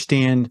going to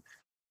understand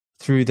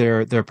through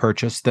their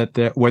purchase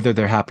that whether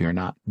they're happy or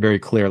not very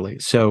clearly.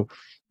 So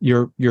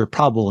you're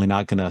probably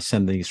not going to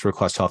send these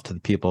requests off to the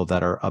people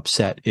that are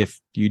upset. If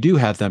you do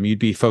have them, you'd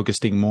be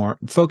focusing more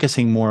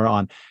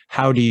on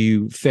how do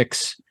you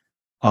fix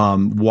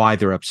why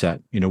they're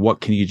upset.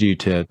 What can you do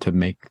to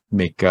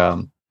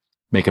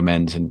make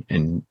amends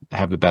and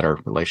have a better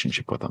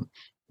relationship with them.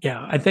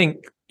 Yeah, I think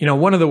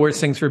one of the worst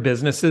things for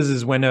businesses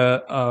is when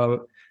a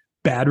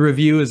bad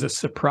review is a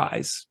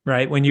surprise,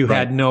 right? When you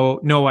had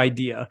no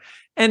idea,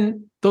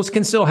 and those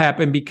can still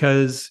happen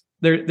because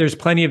there's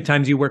plenty of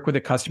times you work with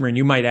a customer and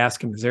you might ask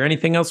them, is there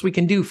anything else we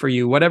can do for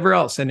you? Whatever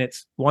else. And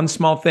it's one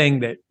small thing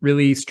that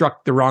really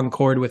struck the wrong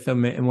chord with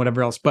them and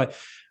whatever else. But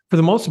for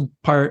the most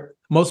part,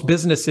 most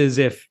businesses,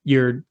 if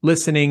you're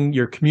listening,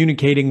 you're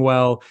communicating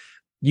well,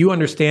 you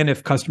understand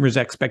if customers'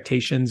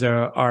 expectations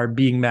are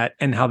being met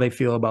and how they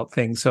feel about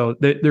things. So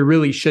there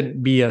really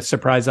shouldn't be a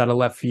surprise out of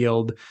left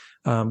field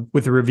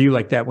with a review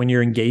like that when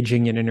you're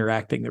engaging and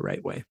interacting the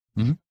right way.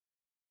 Mm-hmm.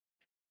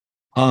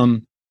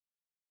 I'm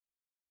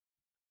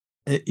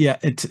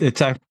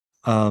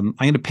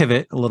going to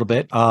pivot a little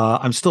bit.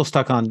 I'm still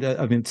stuck on,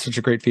 it's such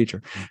a great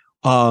feature.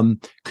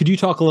 Could you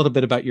talk a little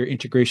bit about your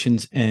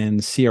integrations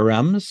and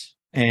CRMs?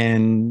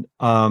 And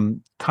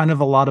kind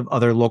of a lot of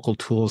other local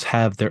tools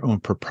have their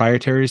own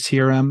proprietary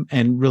CRM,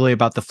 and really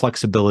about the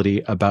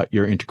flexibility about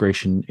your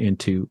integration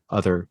into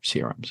other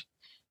CRMs.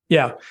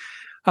 Yeah.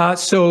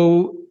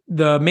 So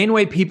the main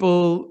way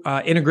people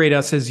integrate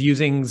us is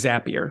using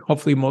Zapier.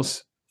 Hopefully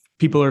most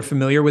people are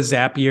familiar with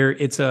Zapier.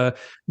 It's a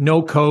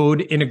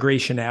no-code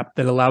integration app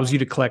that allows you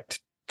to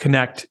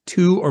connect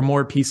two or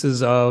more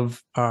pieces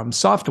of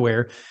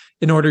software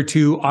in order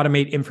to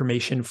automate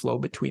information flow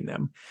between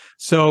them.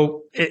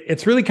 So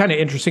it's really kind of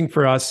interesting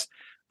for us.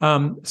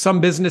 Some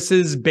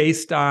businesses,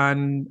 based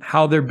on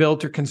how they're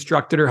built or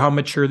constructed or how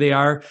mature they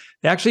are,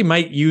 they actually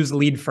might use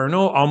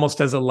Leadferno almost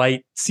as a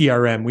light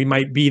CRM. We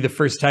might be the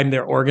first time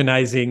they're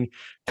organizing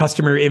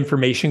customer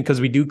information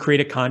because we do create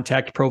a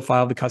contact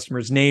profile, the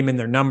customer's name and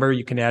their number.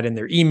 You can add in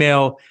their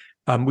email.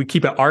 We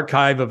keep an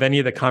archive of any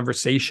of the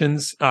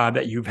conversations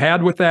that you've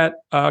had with that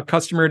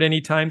customer at any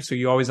time. So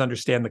you always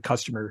understand the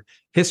customer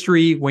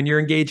history when you're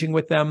engaging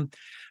with them.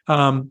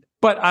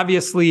 But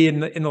obviously in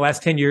the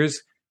last 10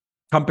 years,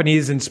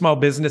 companies and small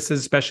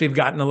businesses especially have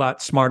gotten a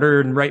lot smarter.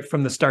 And right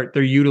from the start,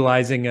 they're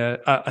utilizing a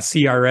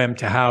CRM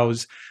to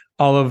house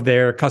all of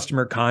their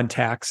customer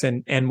contacts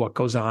and what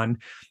goes on.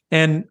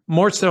 And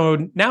more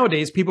so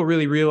nowadays, people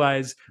really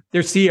realize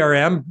their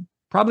CRM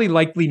probably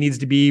likely needs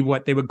to be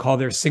what they would call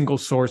their single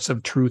source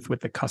of truth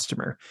with the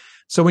customer.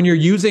 So when you're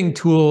using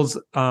tools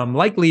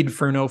like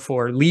Leadferno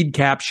for lead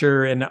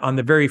capture and on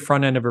the very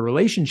front end of a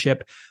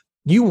relationship,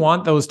 you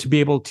want those to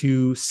be able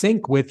to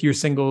sync with your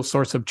single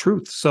source of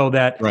truth so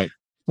that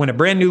when a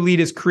brand new lead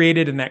is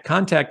created and that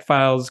contact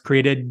file is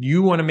created,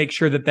 you want to make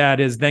sure that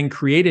that is then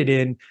created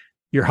in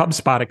your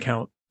HubSpot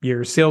account,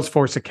 your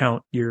Salesforce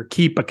account, your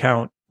Keep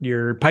account,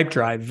 your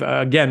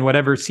Pipedrive, again,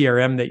 whatever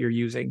CRM that you're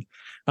using.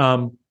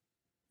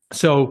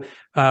 So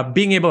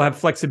being able to have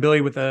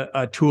flexibility with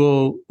a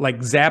tool like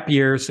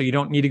Zapier, so you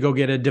don't need to go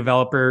get a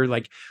developer.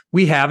 Like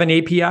we have an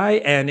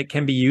API and it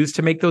can be used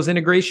to make those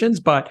integrations,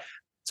 but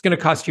it's going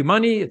to cost you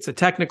money. It's a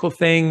technical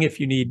thing. If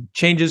you need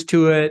changes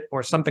to it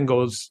or something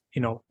goes,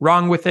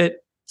 wrong with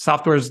it,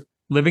 software's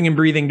living and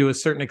breathing to a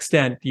certain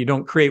extent. You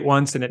don't create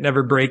once and it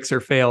never breaks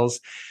or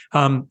fails.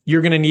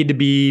 You're going to need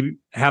to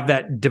have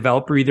that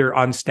developer either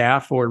on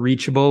staff or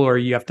reachable, or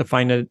you have to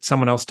find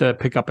someone else to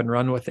pick up and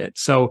run with it.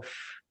 So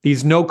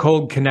these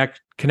no-code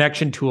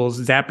connection tools,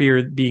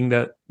 Zapier being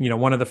the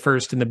one of the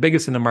first and the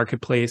biggest in the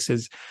marketplace,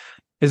 is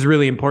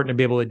really important to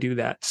be able to do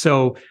that.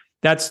 So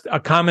that's a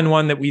common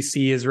one that we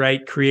see is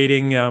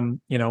creating a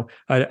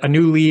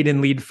new lead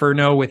in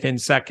Leadferno within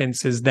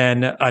seconds is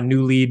then a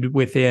new lead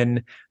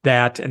within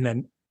that, and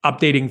then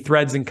updating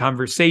threads and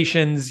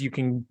conversations. You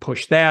can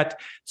push that.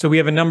 So we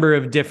have a number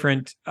of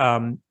different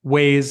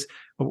ways.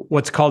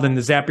 What's called in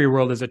the Zapier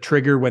world is a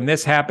trigger. When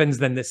this happens,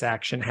 then this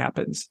action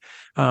happens.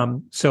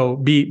 So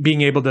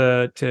being able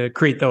to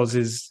create those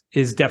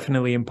is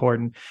definitely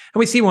important. And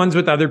we see ones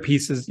with other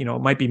pieces. It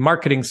might be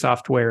marketing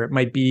software, it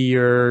might be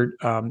your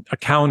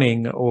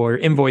accounting or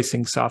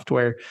invoicing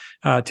software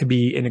to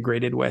be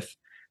integrated with.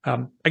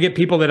 I get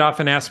people that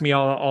often ask me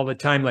all the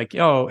time, like,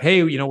 "Oh,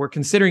 hey, we're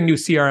considering new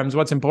CRMs.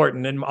 What's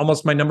important?" And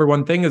almost my number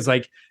one thing is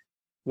like,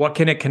 what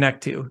can it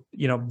connect to?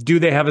 Do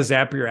they have a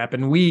Zapier app?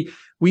 And we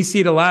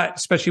see it a lot,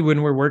 especially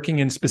when we're working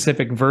in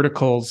specific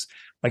verticals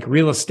like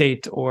real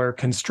estate or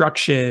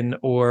construction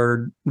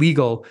or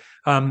legal,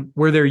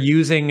 where they're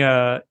using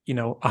a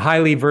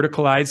highly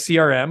verticalized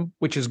CRM,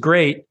 which is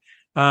great,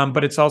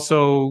 but it's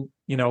also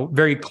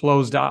very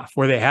closed off,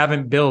 where they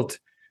haven't built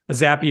a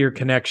Zapier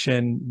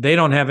connection. They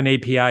don't have an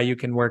API you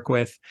can work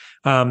with,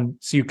 so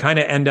you kind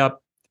of end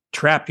up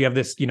trapped. You have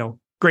this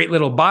great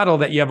little bottle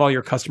that you have all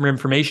your customer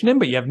information in,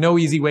 but you have no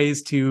easy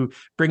ways to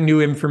bring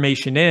new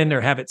information in or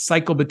have it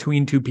cycle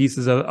between two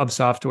pieces of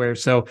software.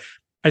 So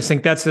I just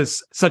think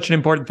that's such an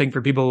important thing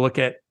for people to look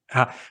at.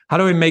 How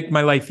do I make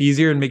my life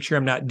easier and make sure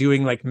I'm not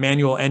doing like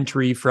manual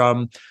entry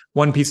from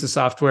one piece of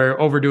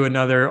software over to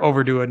another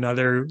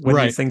when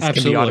these things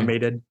can be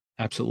automated?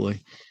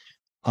 Absolutely.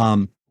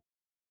 Um,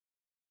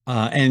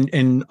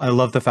 and I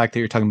love the fact that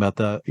you're talking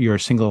about your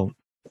single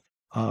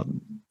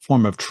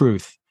form of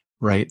truth,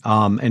 right?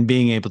 And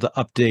being able to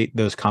update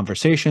those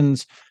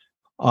conversations.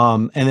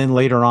 And then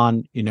later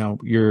on,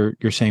 you're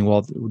saying,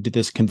 well, did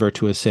this convert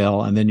to a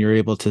sale? And then you're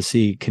able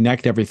to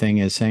connect everything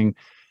as saying,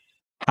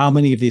 how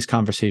many of these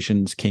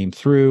conversations came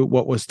through?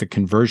 What was the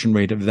conversion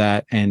rate of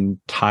that?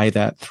 And tie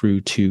that through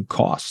to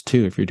cost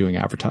too, if you're doing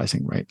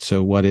advertising, right?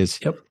 So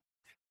Yep.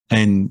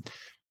 And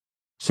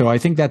so I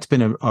think that's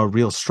been a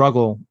real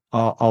struggle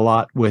a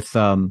lot with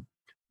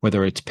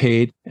whether it's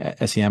paid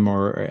SEM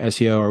or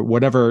SEO or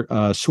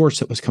whatever source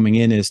that was coming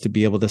in, is to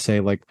be able to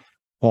say like,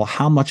 well,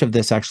 how much of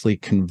this actually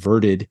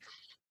converted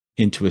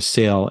into a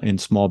sale in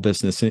small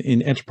business?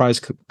 In enterprise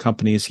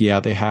companies, yeah,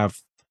 they have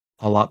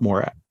a lot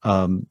more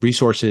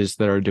resources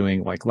that are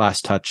doing like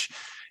last touch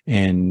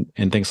and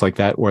things like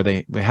that, where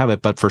they have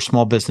it. But for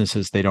small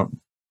businesses, they don't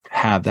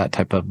have that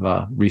type of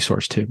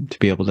resource to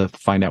be able to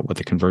find out what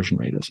the conversion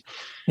rate is.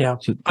 Yeah.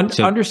 So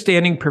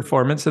understanding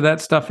performance of that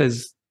stuff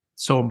is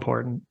so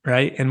important,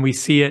 right? And we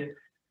see it,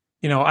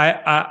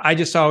 I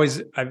just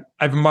always,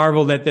 I've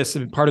marveled at this.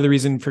 And part of the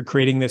reason for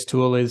creating this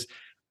tool is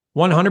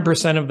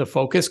 100% of the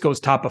focus goes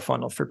top of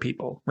funnel for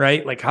people,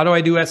 right? Like, how do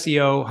I do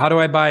SEO? How do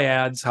I buy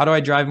ads? How do I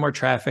drive more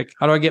traffic?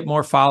 How do I get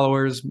more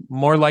followers,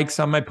 more likes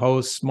on my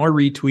posts, more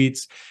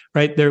retweets,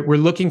 right? We're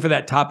looking for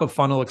that top of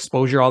funnel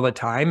exposure all the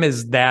time.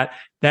 That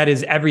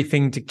is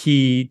everything to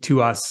key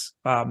to us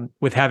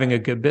with having a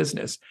good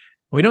business.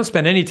 We don't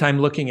spend any time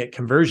looking at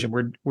conversion.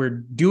 We're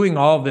doing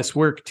all of this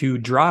work to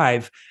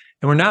drive,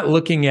 and we're not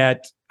looking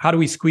at how do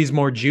we squeeze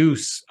more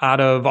juice out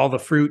of all the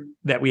fruit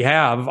that we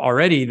have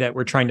already that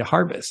we're trying to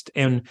harvest.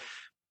 And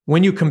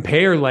when you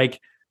compare like,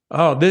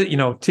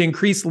 to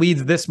increase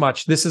leads this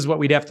much, this is what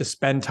we'd have to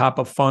spend top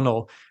of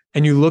funnel.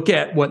 And you look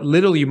at what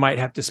little you might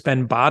have to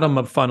spend bottom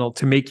of funnel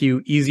to make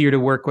you easier to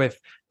work with,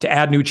 to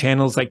add new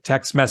channels like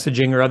text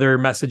messaging or other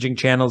messaging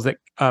channels that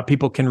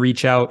people can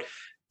reach out,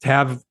 to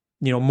have,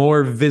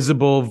 more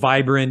visible,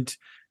 vibrant,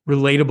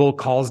 relatable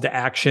calls to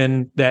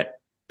action that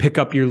pick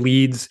up your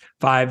leads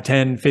 5,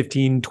 10,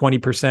 15,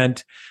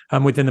 20%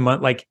 within the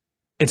month. Like,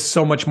 it's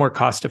so much more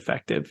cost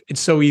effective.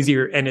 It's so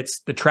easier. And it's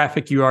the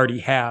traffic you already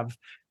have.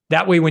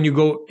 That way, when you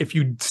go, if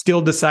you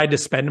still decide to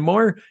spend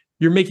more,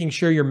 you're making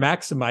sure you're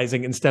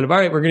maximizing instead of, all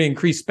right, we're going to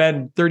increase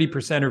spend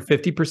 30% or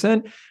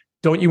 50%.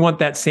 Don't you want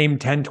that same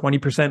 10,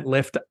 20%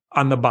 lift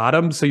on the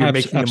bottom? So you're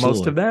making the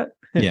most of that?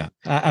 Yeah,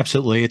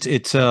 absolutely.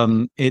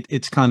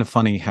 It's kind of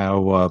funny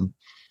how,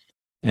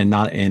 and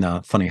not in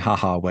a funny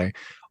haha way,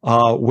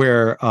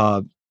 where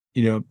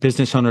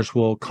business owners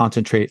will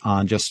concentrate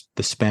on just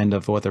the spend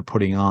of what they're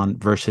putting on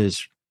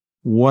versus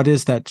what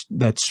is that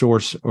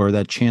source or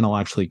that channel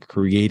actually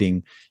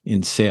creating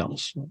in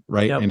sales,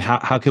 right? Yep. And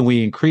how can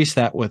we increase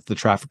that with the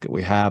traffic that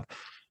we have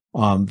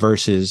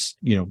versus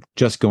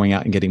just going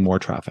out and getting more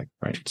traffic,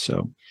 right?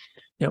 So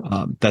yep.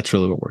 That's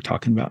really what we're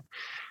talking about.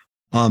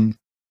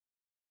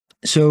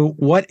 So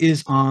what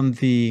is on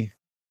for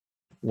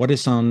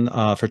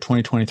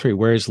 2023?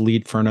 Where is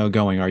Leadferno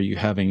going? Are you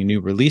having new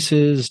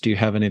releases? Do you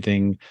have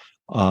anything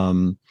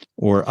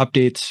or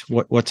updates?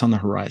 What's on the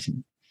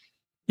horizon?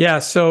 Yeah,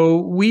 so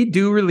we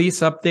do release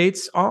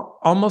updates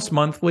almost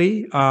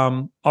monthly.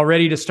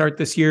 Already to start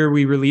this year,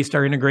 we released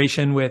our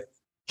integration with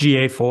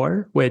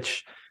GA4,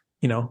 which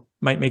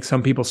might make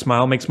some people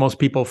smile, makes most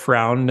people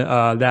frown.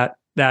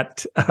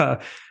 That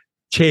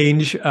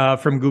change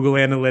from Google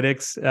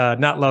Analytics,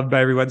 not loved by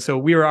everyone. So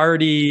we were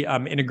already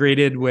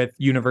integrated with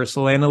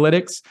Universal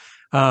Analytics.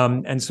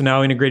 And so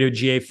now integrated with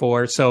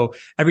GA4. So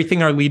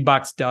everything our lead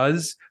box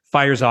does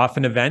fires off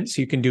an event.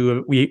 So you can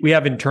do, we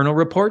have internal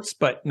reports,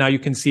 but now you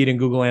can see it in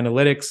Google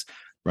Analytics.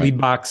 Right. Lead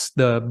box,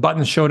 the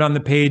button showed on the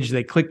page.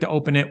 They click to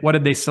open it. What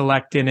did they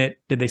select in it?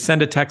 Did they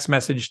send a text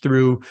message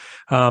through?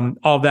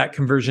 All that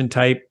conversion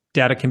type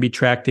data can be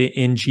tracked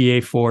in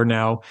GA4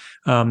 now,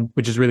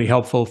 which is really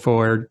helpful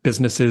for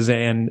businesses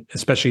and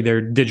especially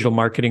their digital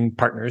marketing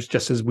partners,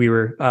 just as we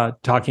were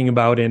talking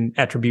about in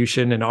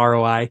attribution and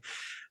ROI.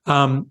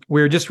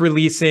 We're just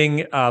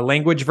releasing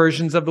language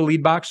versions of the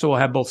lead box. So we'll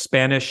have both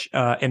Spanish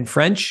and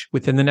French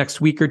within the next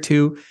week or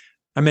two.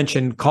 I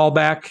mentioned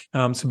callback.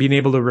 So being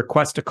able to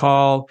request a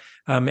call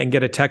and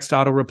get a text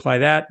auto reply,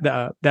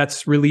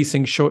 that's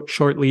releasing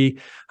shortly.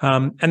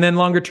 And then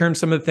longer term,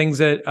 some of the things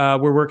that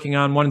we're working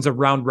on, one is a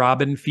round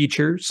robin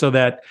feature so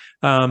that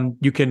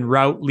you can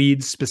route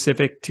leads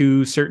specific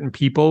to certain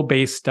people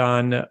based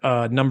on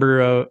a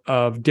number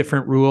of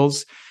different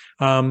rules.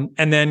 And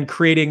then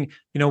creating,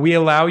 we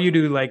allow you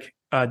to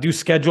do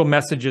schedule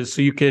messages.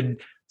 So you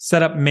could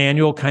set up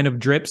manual kind of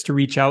drips to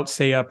reach out.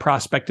 Say a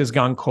prospect has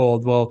gone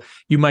cold. Well,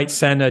 you might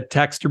send a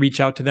text to reach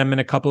out to them in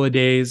a couple of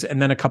days.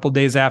 And then a couple of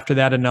days after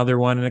that, another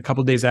one. And a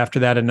couple of days after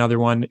that, another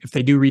one. If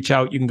they do reach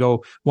out, you can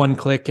go one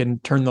click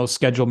and turn those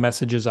scheduled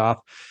messages off.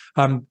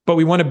 But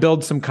we want to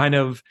build some kind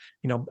of,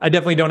 I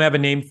definitely don't have a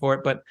name for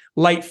it, but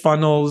light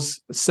funnels,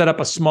 set up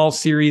a small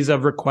series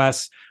of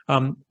requests.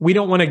 We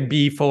don't want to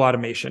be full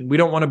automation. We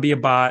don't want to be a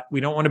bot. We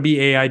don't want to be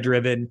AI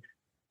driven.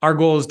 our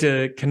goal is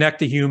to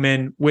connect a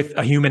human with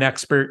a human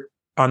expert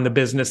on the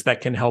business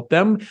that can help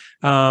them.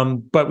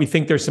 But we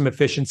think there's some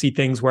efficiency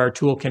things where our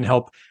tool can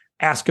help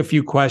ask a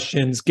few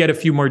questions, get a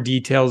few more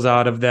details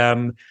out of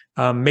them,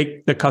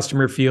 make the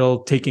customer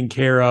feel taken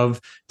care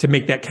of, to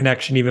make that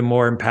connection even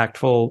more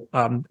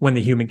impactful when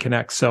the human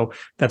connects. So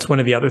that's one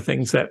of the other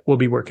things that we'll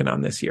be working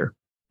on this year.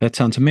 That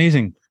sounds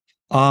amazing.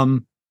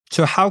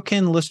 So how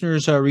can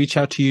listeners reach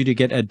out to you to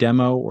get a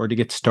demo or to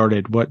get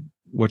started?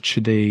 What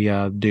should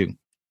they do?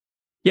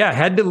 Yeah,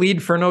 head to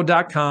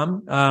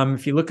leadferno.com.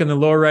 If you look in the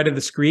lower right of the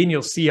screen,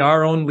 you'll see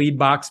our own lead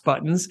box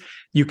buttons.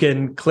 You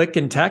can click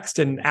and text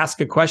and ask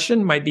a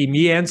question. Might be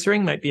me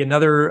answering, might be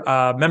another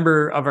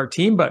member of our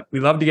team, but we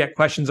love to get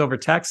questions over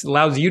text. It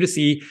allows you to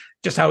see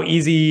just how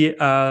easy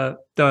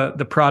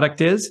the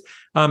product is.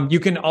 You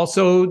can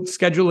also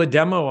schedule a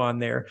demo on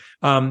there.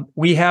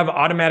 We have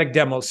automatic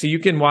demos, so you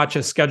can watch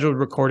a scheduled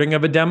recording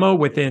of a demo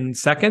within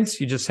seconds.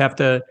 You just have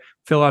to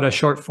fill out a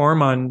short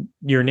form on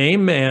your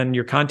name and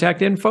your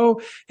contact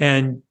info,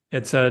 and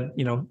it's a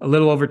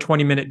little over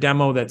 20-minute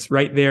demo that's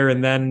right there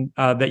and then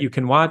that you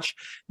can watch.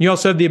 You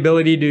also have the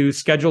ability to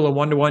schedule a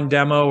one-to-one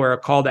demo or a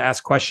call to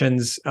ask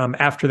questions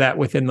after that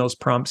within those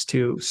prompts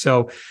too.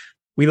 So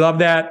we love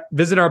that.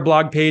 Visit our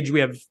blog page. We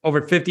have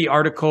over 50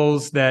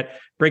 articles that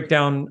break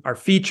down our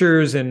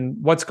features and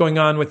what's going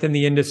on within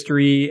the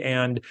industry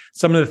and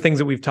some of the things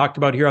that we've talked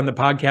about here on the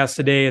podcast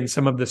today and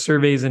some of the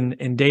surveys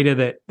and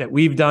data that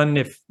we've done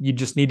if you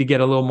just need to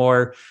get a little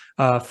more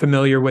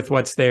familiar with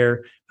what's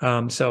there.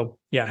 So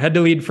yeah, head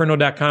to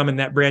leadferno.com, and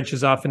that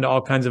branches off into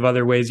all kinds of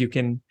other ways you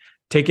can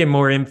take in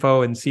more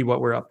info and see what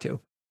we're up to.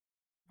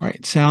 All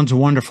right. Sounds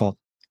wonderful.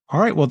 All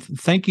right. Well,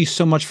 thank you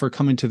so much for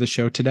coming to the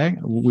show today.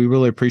 We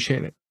really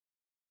appreciate it.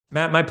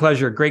 Matt, my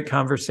pleasure. Great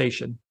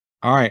conversation.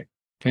 All right.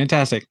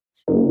 Fantastic.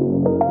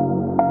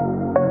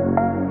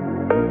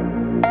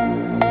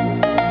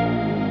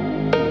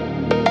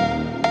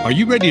 Are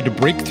you ready to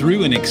break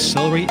through and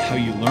accelerate how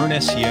you learn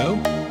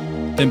SEO?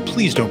 Then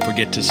please don't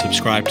forget to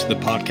subscribe to the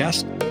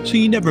podcast so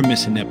you never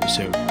miss an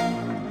episode.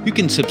 You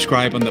can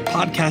subscribe on the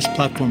podcast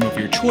platform of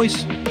your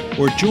choice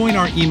or join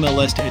our email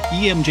list at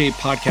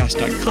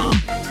emjpodcast.com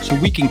so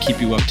we can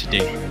keep you up to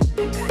date.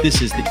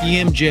 This is the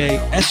EMJ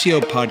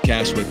SEO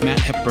Podcast with Matt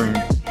Hepburn,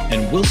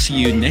 and we'll see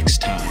you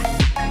next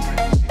time.